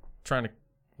trying to.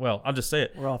 Well, I'll just say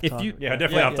it. We're off if topic. you,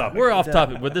 definitely off topic. We're off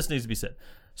topic, but this needs to be said.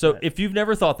 So if you've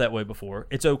never thought that way before,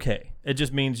 it's okay. It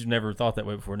just means you've never thought that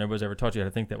way before. Nobody's ever taught you how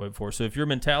to think that way before. So if your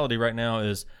mentality right now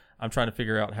is, I'm trying to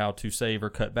figure out how to save or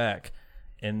cut back,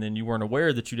 and then you weren't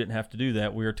aware that you didn't have to do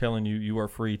that, we are telling you you are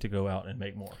free to go out and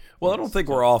make more. Well, I don't think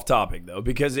we're off topic, though,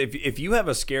 because if you have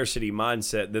a scarcity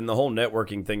mindset, then the whole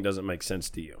networking thing doesn't make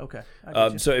sense to you. Okay. I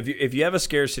get you. So if you have a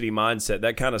scarcity mindset,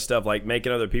 that kind of stuff, like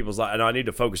making other people's life, and I need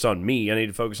to focus on me. I need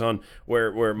to focus on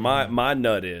where my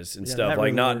nut is and stuff. that Like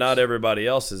really not works. everybody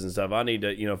else's and stuff. I need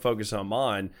to focus on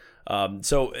mine.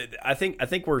 So I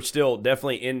think we're still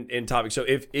definitely in topic. So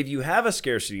if you have a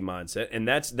scarcity mindset, and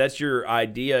that's your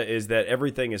idea, is that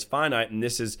everything is finite, and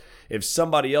this is, if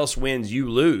somebody else wins, you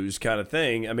lose kind of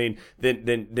thing. I mean,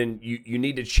 then you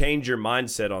need to change your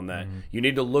mindset on that. You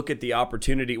need to look at the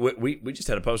opportunity. We just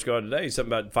had a post go out today,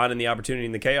 something about finding the opportunity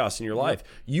in the chaos in your life.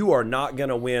 You are not going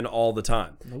to win all the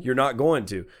time. You're not going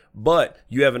to, but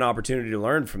you have an opportunity to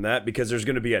learn from that, because there's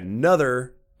going to be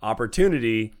another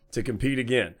opportunity to compete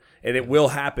again. And it will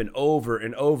happen over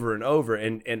and over and over.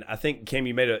 And I think, Kim,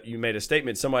 you made a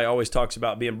statement. Somebody always talks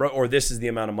about being broke, or this is the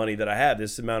amount of money that I have.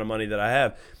 This is the amount of money that I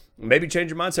have. Maybe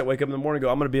change your mindset. Wake up in the morning and go,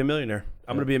 I'm going to be a millionaire.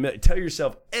 I'm going to be a millionaire. Tell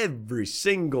yourself every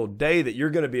single day that you're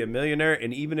going to be a millionaire.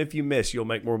 And even if you miss, you'll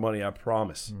make more money. I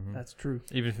promise. That's true.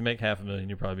 Even if you make $500,000,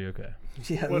 you'll probably be okay.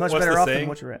 Yeah, What's much better the off saying? than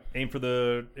what you're at. Aim for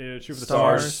the shoot for the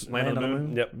Stars, stars, land on the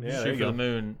moon. Yep. Yeah, there Shoot you for go. the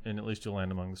moon, and at least you'll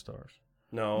land among the stars.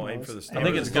 No, aim for the I stars.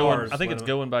 think the it's stars, going. I think it's land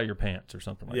going by your pants or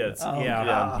something like Yeah, that. it's, Oh,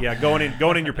 Yeah, going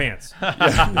in your pants.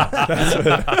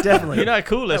 Definitely. You're not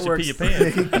cool unless That you pee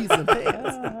works. your pants. He pees the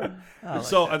pants. I like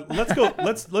So let's go.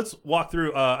 Let's walk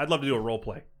through. I'd love to do a role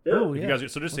play. Oh, If yeah. you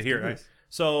guys, so just to hear. do Right? this.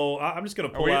 So I'm just gonna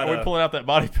Are pull we, out. are we pulling out that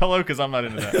body pillow? Because I'm not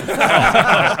into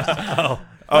that.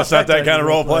 Oh, it's not that kind of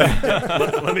role play.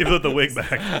 let me put the wig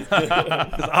back.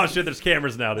 'Cause, oh shit, there's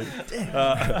cameras now, dude.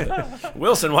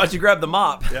 Wilson, why'd you grab the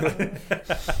mop?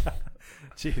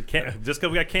 Gee, just because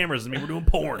we got cameras doesn't mean we're doing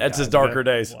porn. That's his guys, darker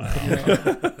okay? days.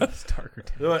 It's darker.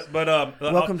 But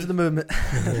Welcome to the movement.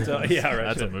 yeah, right.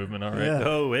 That's a movement, all right. Yeah.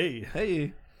 Oh hey.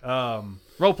 Hey.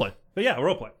 Role play. But yeah,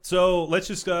 role play. So let's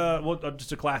just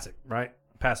just a classic, right?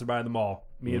 Passing by in the mall.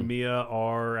 Me and Mia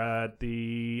are at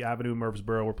the Avenue in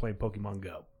Murfreesboro. We're playing Pokemon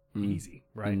Go. Easy,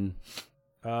 right?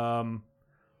 I'll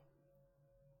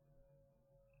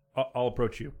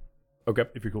approach you Okay.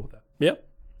 if you're cool with that. Yep.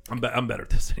 I'm better at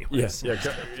this anyway. Yes.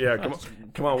 Yeah.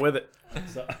 Come on with it.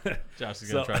 So, Josh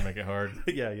is gonna try to make it hard.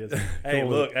 yeah. Yes. Hey,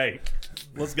 look. Hey,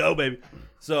 let's go, baby.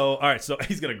 So, all right. So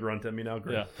he's gonna grunt at me now.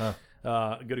 Great. Yeah.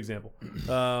 Good example.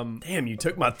 Damn, you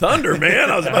took my thunder, man.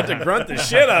 I was about to grunt the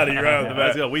shit out of you right off the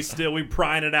Let's bat. go. We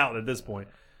prying it out at this point.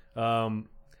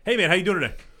 Hey, man, how you doing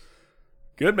today?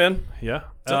 Good, man. Yeah.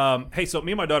 Hey, so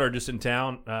me and my daughter are just in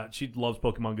town. She loves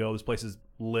Pokemon Go. This place is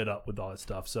lit up with all that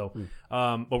stuff. So,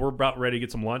 but we're about ready to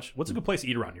get some lunch. What's a good place to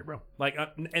eat around here, bro? Like,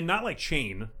 and not like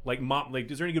chain. Like mom.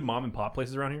 Like, is there any good mom and pop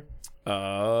places around here?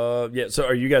 Yeah. So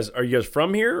are you guys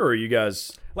from here, or are you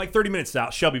guys? Like 30 minutes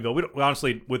south, Shelbyville. We don't,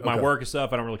 honestly, with my work and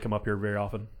stuff, I don't really come up here very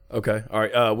often. Okay. All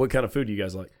right. What kind of food do you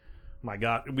guys like? My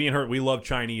God, me and her, we love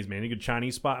Chinese, man. Any good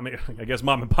Chinese spot? I mean, I guess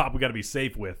mom and pop we got to be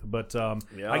safe with. But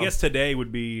Yeah. I guess today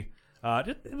would be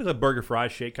it was a burger fry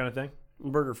shake kind of thing.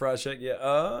 Burger fry shake. Yeah.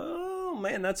 Oh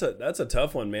man, that's a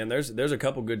tough one, man. There's a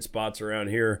couple good spots around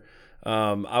here.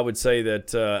 I would say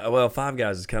that well, Five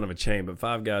Guys is kind of a chain, but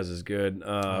Five Guys is good.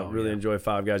 Really enjoy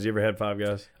Five Guys. You ever had Five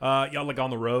Guys? Yeah, like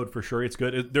on the road for sure. It's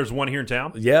good. There's one here in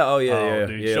town. Yeah. Oh yeah. yeah.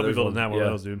 Dude, yeah. Shelbyville there's doesn't have one of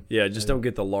those, dude. Yeah. Just don't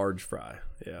get the large fry.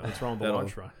 Yeah. What's wrong with the That'll-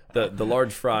 large fry? The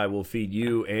large fry will feed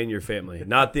you and your family,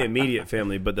 not the immediate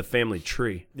family, but the family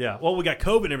tree. Yeah. Well, we got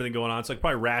COVID and everything going on, so I could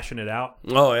probably ration it out.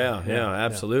 Oh yeah,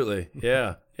 absolutely,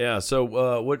 yeah. So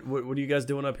what are you guys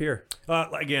doing up here?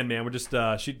 Again, man, we're just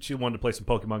she wanted to play some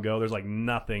Pokemon Go. There's like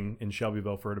nothing in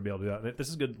Shelbyville for her to be able to do that. This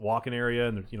is a good walking area,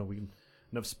 and we can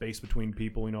enough space between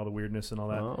people, all the weirdness and all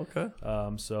that. Oh, okay.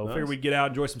 So Nice. figured we'd get out,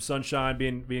 enjoy some sunshine,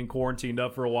 being quarantined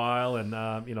up for a while, and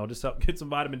just help get some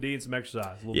vitamin D and some exercise.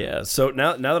 A little bit. Yeah. So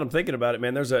now that I'm thinking about it,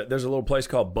 man, there's a little place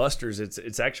called Buster's.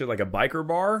 It's actually like a biker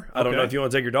bar. I don't know Okay. if you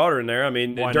want to take your daughter in there. I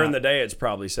mean, Why during not? the day it's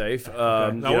probably safe.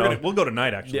 No, we'll go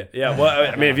tonight actually. Yeah.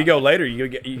 Well, I mean, if you go later, you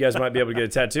guys might be able to get a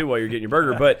tattoo while you're getting your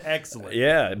burger. But Excellent.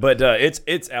 yeah, but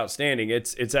it's outstanding.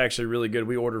 It's actually really good.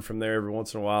 We order from there every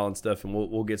once in a while and stuff, and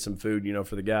we'll get some food,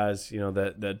 for the guys,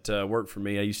 that work for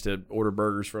me. I used to order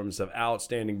burgers from them and stuff.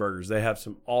 Outstanding burgers. They have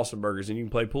some awesome burgers, and you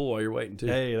can play pool while you're waiting too.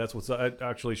 Hey, that's what's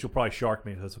actually. She'll probably shark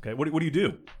me. If that's okay. What do you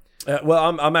do?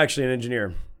 Well, I'm actually an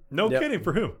engineer. No kidding.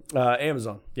 For who?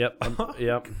 Amazon. Yep.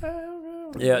 Yep.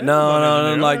 Okay. Yeah, no,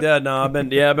 nothing like that. No, I've been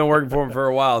working for them for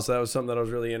a while, so that was something that I was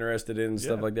really interested in and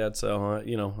stuff like that. So,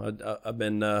 I've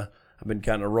been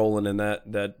kind of rolling in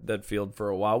that field for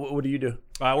a while. What do you do?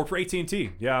 I work for AT&T.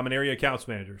 Yeah, I'm an area accounts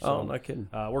manager. So, Oh, not kidding.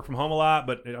 work from home a lot,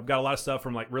 but I've got a lot of stuff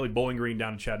from like really Bowling Green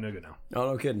down to Chattanooga now.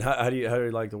 Oh, no kidding. How do you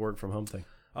like the work from home thing?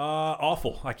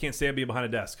 Awful. I can't stand being behind a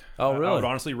desk. Oh, really? I would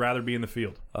honestly rather be in the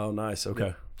field. Oh, nice.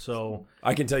 Okay. So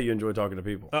I can tell you enjoy talking to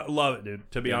people. love it,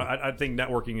 dude. To be honest, I think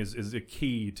networking is a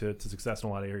key to success in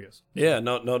a lot of areas. Yeah,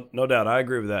 no doubt. I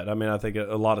agree with that. I mean, I think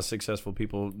a lot of successful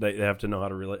people they have to know how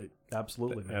to relate.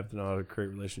 Absolutely. They have to know how to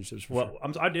create relationships. For Well,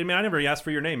 sure. I never asked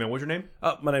for your name, man. What's your name?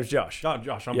 My name's Josh.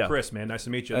 Josh. I'm Yeah. Chris, man. Nice to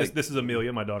meet you. Hey. This is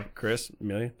Amelia, my daughter. Chris,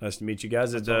 Amelia, nice to meet you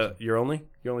guys. Is awesome. your only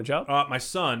child? My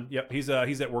son. Yep. He's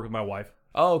at work with my wife.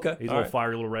 Oh, okay. He's a All little right.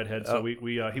 fiery little redhead. So he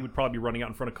would probably be running out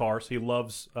in front of cars. He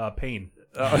loves pain.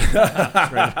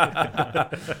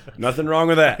 Nothing wrong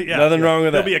with that. Yeah, Nothing wrong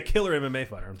with He'll that. be a killer MMA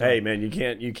fighter. I'm telling Hey you. man,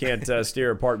 you can't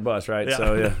steer a parked bus, right? Yeah.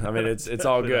 So yeah, I mean it's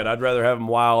all good. I'd rather have them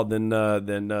wild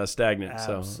than stagnant.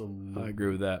 Absolutely. So I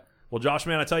agree with that. Well, Josh,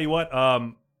 man, I tell you what.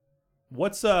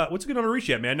 What's a good number to reach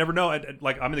yet, man? I never know. I'm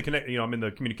in the I'm in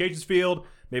the communications field.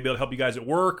 Maybe I'll help you guys at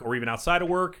work or even outside of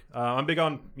work. I'm big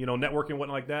on networking and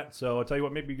whatnot like that. So I'll tell you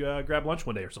what, maybe grab lunch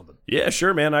one day or something. Yeah,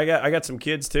 sure, man. I got some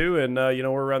kids too, and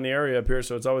we're around the area up here,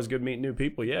 so it's always good meeting new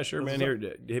people. Yeah, sure, man. Here,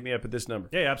 hit me up at this number.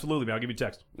 Yeah, absolutely, man. I'll give you a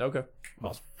text. Okay.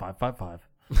 555.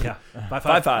 Yeah,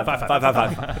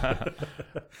 555.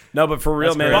 No, but for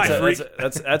real, That's man, great.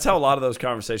 that's how a lot of those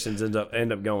conversations end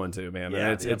up going to, man.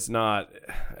 Yeah, And it's not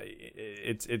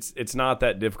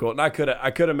that difficult. And I could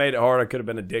have made it hard. I could have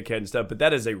been a dickhead and stuff, but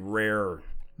that is a rare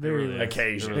Very rare.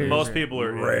 occasion. Very Most rare. people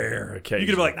are Rare occasion. You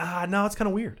could be like, no, it's kind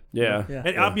of weird. Yeah. Yeah.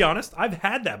 And I'll be honest, I've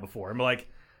had that before. I'm like,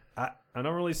 I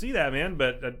don't really see that, man,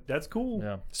 but that's cool.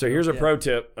 Yeah. So here's a pro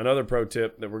tip, another pro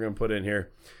tip that we're going to put in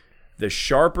here. The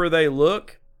sharper they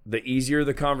look, the easier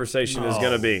the conversation is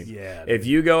going to be. Yeah, If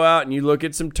you go out and you look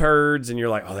at some turds and you're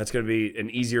like, oh, that's going to be an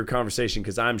easier conversation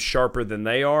because I'm sharper than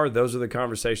they are, those are the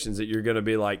conversations that you're going to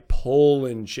be like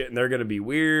pulling shit, and they're going to be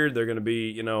weird. They're going to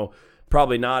be,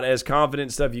 probably not as confident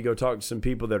and stuff. You go talk to some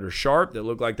people that are sharp, that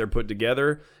look like they're put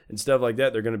together and stuff like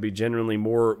that. They're going to be genuinely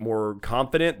more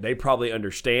confident. They probably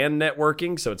understand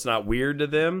networking, so it's not weird to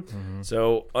them. Mm-hmm.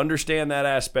 So understand that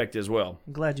aspect as well.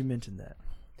 I'm glad you mentioned that.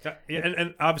 Yeah,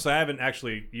 and obviously I haven't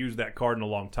actually used that card in a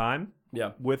long time.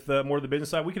 Yeah. With more of the business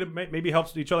side, we could have maybe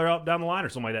helped each other out down the line or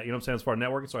something like that. You know what I'm saying? As far as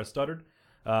networking, so I stuttered.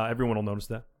 Everyone will notice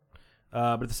that.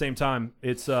 But at the same time,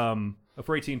 it's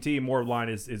for AT&T, more of line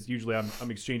is usually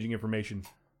I'm exchanging information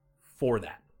for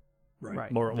that.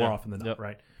 Right. More often than not,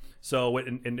 right? So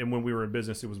and when we were in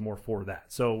business, it was more for that.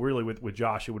 So really, with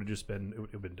Josh, it would have just been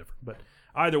different. But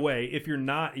either way, if you're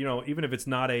not, even if it's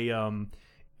not a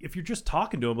if you're just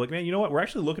talking to him, like, man, you know what? We're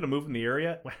actually looking to move in the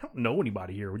area. I don't know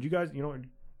anybody here. Would you guys, is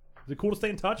it cool to stay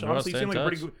in touch? Honestly, you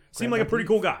seem like a pretty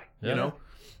cool guy. Yeah.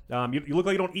 You look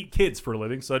like you don't eat kids for a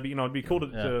living, so it'd be cool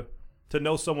to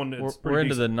know someone that's We're pretty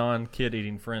into decent. the non-kid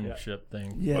eating friendship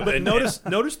thing. Yeah. But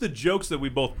notice the jokes that we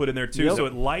both put in there too, Yep. so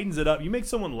it lightens it up. You make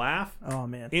someone laugh. Oh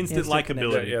man. Instant likability.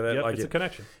 connection. Yeah, that Yep, like it's it. a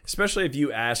connection. Especially if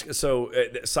you ask, so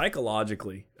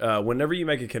psychologically, whenever you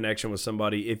make a connection with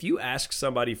somebody, if you ask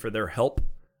somebody for their help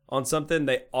on something,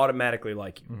 they automatically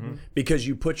like you because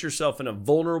you put yourself in a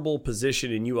vulnerable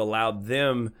position and you allowed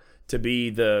them to be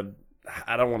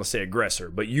I don't want to say aggressor,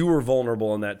 but you were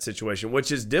vulnerable in that situation,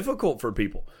 which is difficult for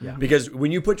people. Yeah. Because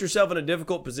when you put yourself in a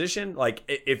difficult position, like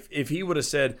if he would have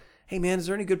said, hey man, is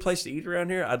there any good place to eat around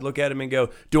here? I'd look at him and go,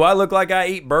 do I look like I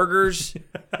eat burgers?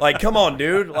 Like, come on,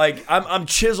 dude. Like I'm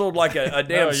chiseled like a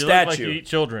damn You statue. look like you eat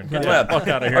children. Get Yeah. the fuck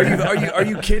out of here. Are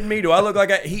you kidding me? Do I look like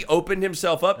he opened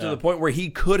himself up to the point where he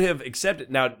could have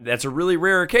accepted? Now that's a really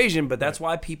rare occasion, but that's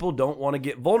why people don't want to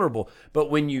get vulnerable.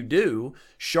 But when you do,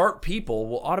 sharp people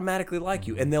will automatically like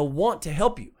you and they'll want to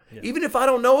help you. Yeah. Even if I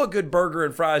don't know a good burger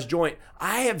and fries joint,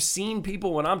 I have seen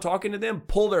people when I'm talking to them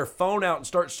pull their phone out and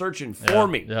start searching for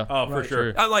me. Yeah. Oh, for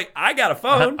sure. I'm like, I got a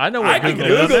phone. I know what I can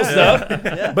Google Google is.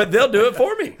 stuff, but they'll do it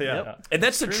for me. Yeah. And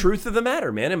that's the truth of the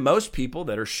matter, man. And most people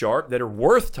that are sharp, that are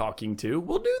worth talking to,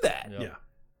 will do that. Yeah.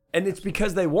 And it's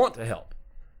because they want to help.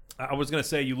 I was gonna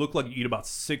say you look like you eat about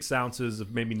 6 ounces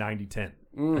of maybe 90-10.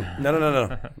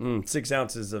 No. 6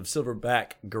 ounces of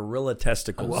silverback gorilla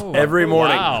testicles Whoa. every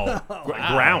morning. Wow.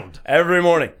 Ground. Every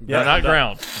morning. No, not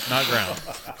ground. Not ground.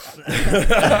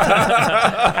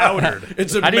 Powdered.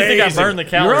 It's amazing. How do you think I burned the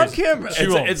You're on calories? camera.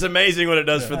 Chew 'em. It's amazing what it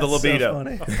does for the That's libido. So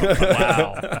funny.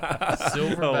 Wow. Oh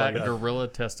Silverback God. gorilla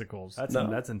testicles. That's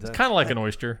intense. Kind of like an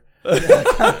oyster.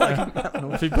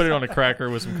 If you put it on a cracker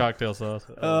with some cocktail sauce.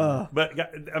 But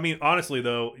I mean, honestly,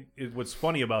 though, what's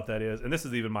funny about that is, and this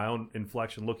is even my own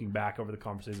inflection looking back over the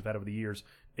conversations I've had over the years,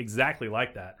 exactly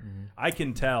like that. Mm-hmm. I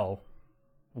can tell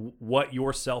what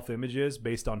your self-image is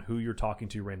based on who you're talking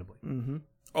to randomly. Mm-hmm.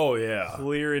 Oh, yeah.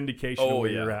 Clear indication of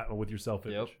where you're at with your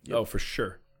self-image. Yep. Oh, for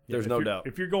sure. There's If no you're- doubt.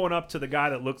 If you're going up to the guy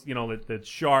that looks, that's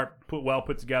sharp,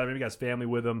 put together, maybe got his family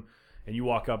with him, and you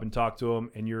walk up and talk to him,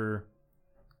 and you're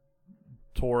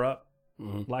tore up,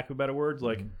 lack of better words,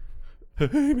 like, hey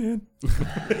man,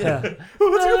 Yeah.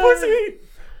 what's your pussy?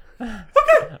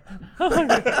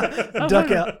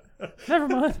 Duck out. Never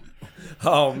mind.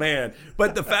 Oh, man.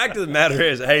 But the fact of the matter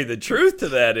is, hey, the truth to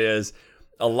that is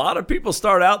a lot of people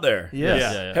start out there.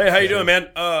 Yes. Yeah. Hey, how you doing, man?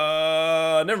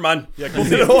 Never mind. Yeah, cool.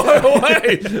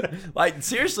 Like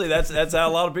seriously, that's how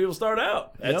a lot of people start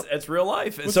out. That's real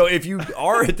life. And so if you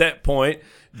are at that point,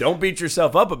 don't beat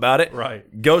yourself up about it.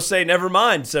 Right. Go say never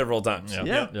mind several times.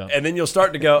 Yeah. And then you'll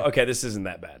start to go, okay, this isn't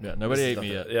that bad. Yeah, nobody ate This is me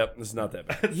not yet. that- Yep, this is not that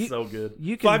bad. So good.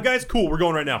 You can- 5 guys, cool. We're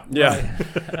going right now. Yeah.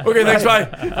 Okay, thanks, bye.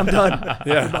 I'm done.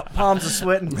 Yeah. Palms are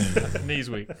sweating. Knees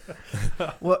weak.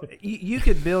 Well, you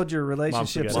could build your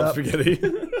relationships Mom up. Spaghetti.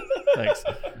 Thanks.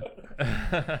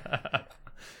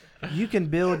 You can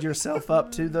build yourself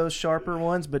up to those sharper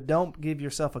ones, but don't give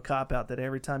yourself a cop out that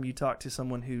every time you talk to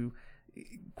someone who,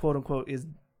 quote unquote, is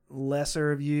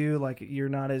lesser of you, like you're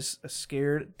not as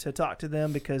scared to talk to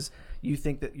them because you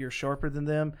think that you're sharper than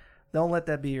them. Don't let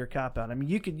that be your cop out. I mean,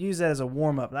 you could use that as a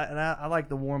warm up, and I like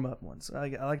the warm up ones. I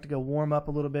like to go warm up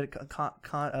a little bit,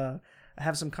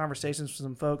 have some conversations with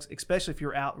some folks, especially if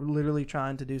you're out literally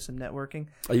trying to do some networking.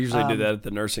 I usually do that at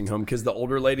the nursing home because the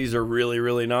older ladies are really,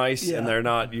 really nice, Yeah. and they're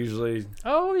not usually.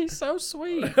 Oh, he's so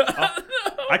sweet.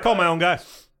 I call my own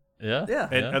guys. Yeah. Yeah.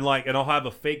 And I'll have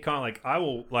a fake I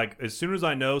will, as soon as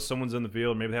I know someone's in the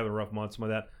field, maybe they have a rough month,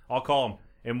 something like that, I'll call them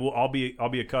and I'll be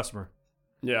a customer.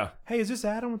 Yeah. Hey, is this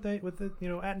Adam with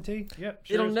the At and T? Yep.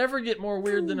 Sure It'll is. never get more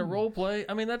weird than a role play.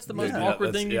 I mean, that's the most Yeah, awkward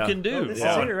that's- thing yeah. you can do. This is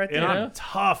Oh, it right and there. I'm Yeah.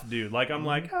 tough, dude. Like I'm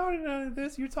like, how did I do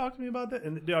this? You talked to me about that,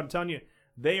 and dude, I'm telling you,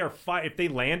 they are if they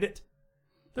land it,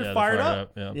 they're Yeah, fired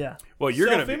up. Yeah. Yeah. Well, you're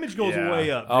gonna Self-image goes way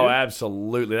up, Oh, dude.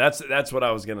 absolutely. That's what I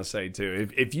was gonna say too.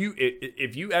 If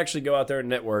you actually go out there and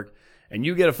network, and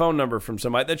you get a phone number from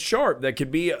somebody that's sharp, that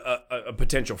could be a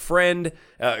potential friend,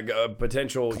 a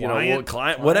potential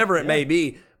client, whatever it may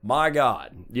be. My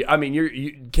God, I mean,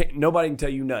 you can't, nobody can tell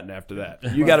you nothing after that.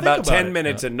 You got about 10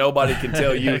 minutes, and nobody can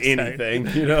tell you anything.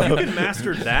 You know, You can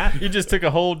master that. You just took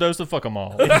a whole dose of fuck 'em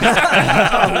all.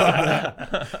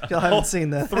 Y'all haven't seen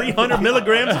that. 300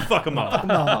 milligrams of fuck 'em all.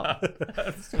 No,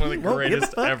 It's one of the won't give a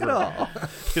greatest fuck ever. at all.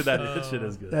 Dude, that shit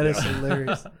is good. That is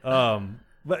hilarious.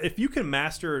 But if you can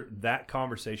master that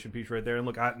conversation piece right there, and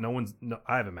look, I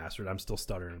haven't mastered it. I'm still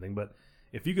stuttering and everything. But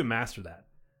if you can master that,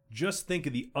 just think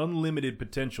of the unlimited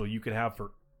potential you could have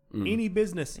for any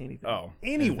business, Anything. oh,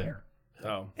 anywhere,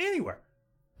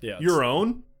 yeah, your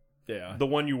own, yeah, the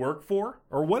one you work for,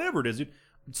 or whatever it is. Dude.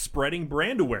 Spreading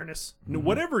brand awareness,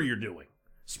 whatever you're doing,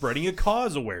 spreading a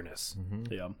cause awareness,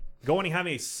 yeah. going and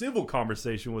having a civil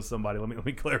conversation with somebody. Let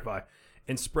me clarify.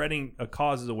 And spreading a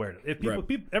cause's awareness. If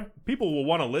people will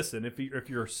want to listen if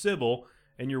you're civil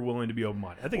and you're willing to be open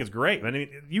minded. I think it's great. I mean,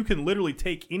 you can literally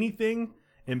take anything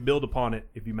and build upon it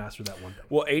if you master that one thing.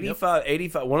 Well, 85.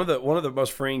 One of the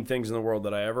most freeing things in the world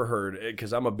that I ever heard,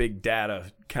 because I'm a big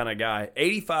data kind of guy.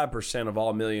 85% of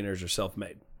all millionaires are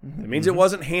self-made. It means it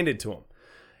wasn't handed to them.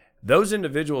 Those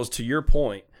individuals, to your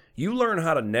point, you learn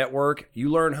how to network, you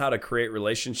learn how to create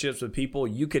relationships with people.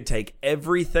 You could take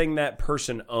everything that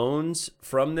person owns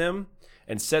from them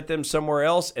and set them somewhere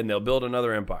else, and they'll build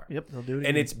another empire. Yep, they'll do it And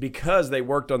again. it's because they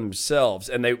worked on themselves,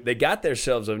 and they got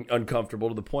themselves uncomfortable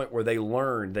to the point where they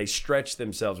learned, they stretched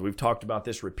themselves. We've talked about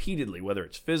this repeatedly, whether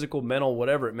it's physical, mental,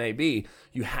 whatever it may be.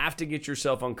 You have to get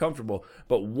yourself uncomfortable.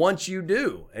 But once you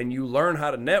do, and you learn how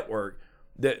to network,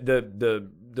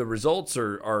 the results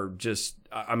are just,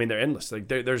 I mean, they're endless. Like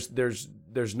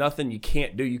there's nothing you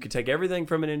can't do. You could take everything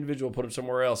from an individual, put them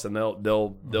somewhere else, and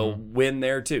they'll win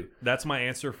there too. That's my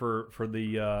answer for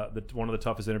the one of the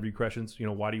toughest interview questions.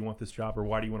 Why do you want this job, or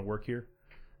why do you want to work here?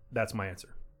 That's my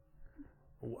answer.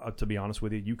 To be honest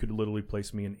with you, you could literally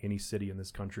place me in any city in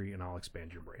this country, and I'll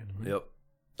expand your brand. Yep.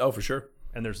 Oh, for sure.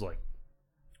 And there's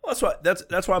Well,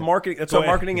 that's why marketing. That's why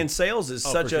marketing and sales is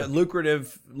such a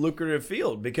lucrative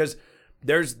field, because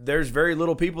there's very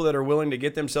little people that are willing to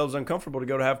get themselves uncomfortable to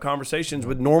go to have conversations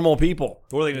with normal people.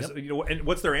 Or they just, and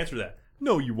what's their answer to that?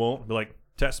 No, you won't. They're like,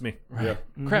 test me. Yeah.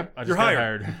 Crap, I just You're got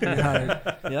hired.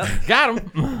 hired. Yeah. Got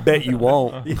him. Bet you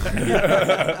won't.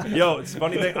 Yo, it's a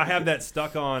funny thing. I have that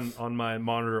stuck on my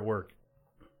monitor at work.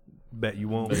 Bet you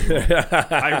won't.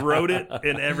 I wrote it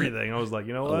and everything. I was like,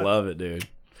 you know what? I love it, dude.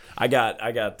 I got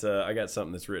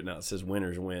something that's written out that says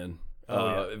 "Winners win."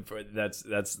 That's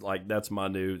my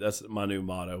new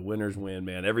motto. Winners win,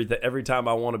 man. Every time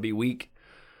I want to be weak,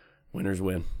 winners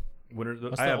win. Winners.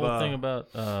 What's the old thing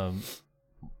about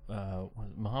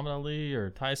Muhammad Ali or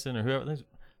Tyson or whoever?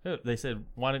 They said,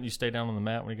 "Why didn't you stay down on the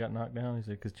mat when he got knocked down?" He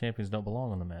said, "Because champions don't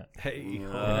belong on the mat." Hey,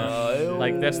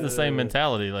 like that's the same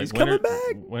mentality. Like he's coming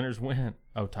back. Winners win.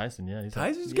 Oh, Tyson, yeah,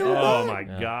 Tyson's coming back. Oh my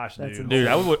gosh, dude! Dude,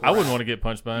 I wouldn't want to get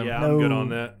punched by him. Yeah, I'm good on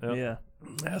that. Yep. Yeah.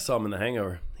 I saw him in The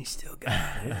Hangover. He still got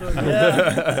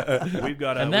it. We've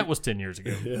got and that was 10 years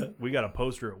ago. Yeah. We got a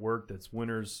poster at work that's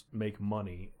winners make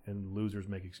money and losers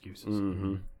make excuses.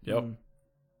 Mm-hmm. Yep.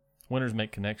 Winners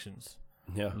make connections.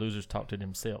 Yeah. Losers talk to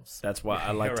themselves. That's why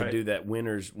I like to do that.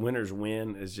 Winners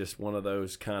win is just one of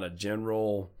those kind of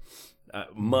general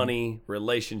money,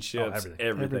 relationships,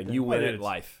 everything. You win at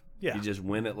life. Yeah. You just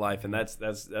win at life, and that's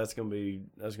gonna be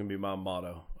my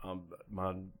motto.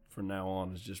 Mine from now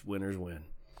on is just winners win.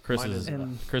 Chris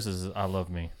is I love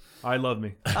me. I love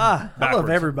me. I love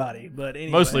everybody, but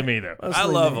anyway. Mostly me though. I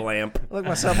love a lamp. I look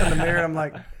myself in the mirror and I'm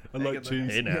like, I like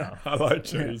cheese. Hey now. I like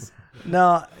cheese.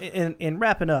 no, in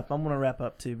wrapping up, I'm going to wrap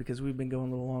up too because we've been going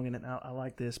a little long and I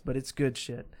like this, but it's good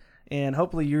shit. And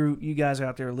hopefully you guys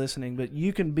out there are listening, but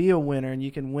you can be a winner and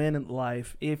you can win in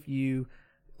life if you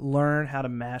learn how to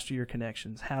master your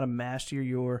connections, how to master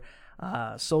your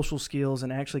social skills,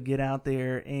 and actually get out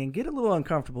there and get a little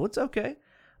uncomfortable. It's okay.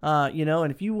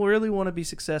 And if you really want to be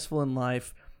successful in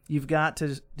life, you've got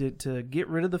to get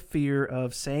rid of the fear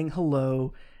of saying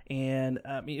hello. And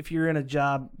if you're in a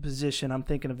job position, I'm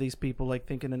thinking of these people like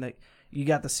thinking that you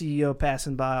got the CEO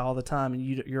passing by all the time and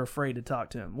you're afraid to talk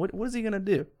to him. What is he going to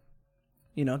do?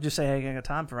 Just say, hey, I got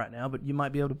time for right now, but you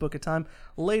might be able to book a time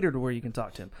later to where you can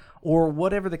talk to him. Or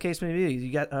whatever the case may be.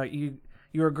 You got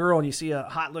you're a girl and you see a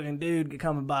hot-looking dude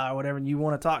coming by or whatever, and you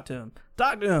want to talk to him.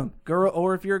 Talk to him, girl.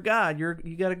 Or if you're a guy,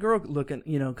 you got a girl looking,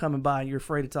 coming by, and you're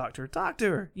afraid to talk to her. Talk to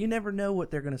her. You never know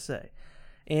what they're going to say,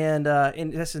 and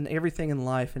that's in everything in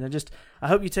life. And I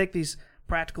hope you take these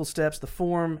practical steps, the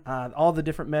form, all the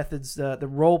different methods, the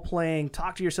role playing.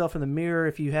 Talk to yourself in the mirror.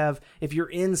 If you're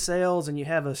in sales and you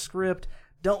have a script,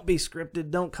 don't be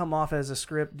scripted. Don't come off as a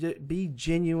script. Be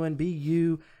genuine. Be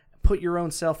you. Put your own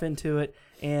self into it,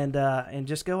 and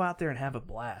just go out there and have a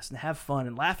blast and have fun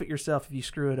and laugh at yourself if you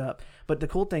screw it up. But the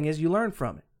cool thing is you learn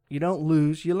from it. You don't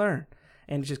lose, you learn.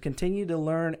 And just continue to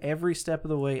learn every step of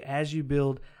the way as you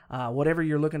build whatever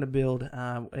you're looking to build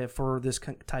for this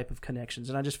type of connections.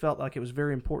 And I just felt like it was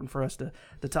very important for us to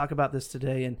talk about this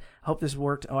today, and I hope this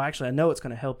worked. Oh, actually, I know it's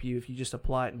going to help you if you just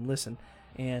apply it and listen.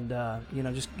 And,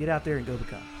 just get out there and go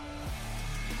become.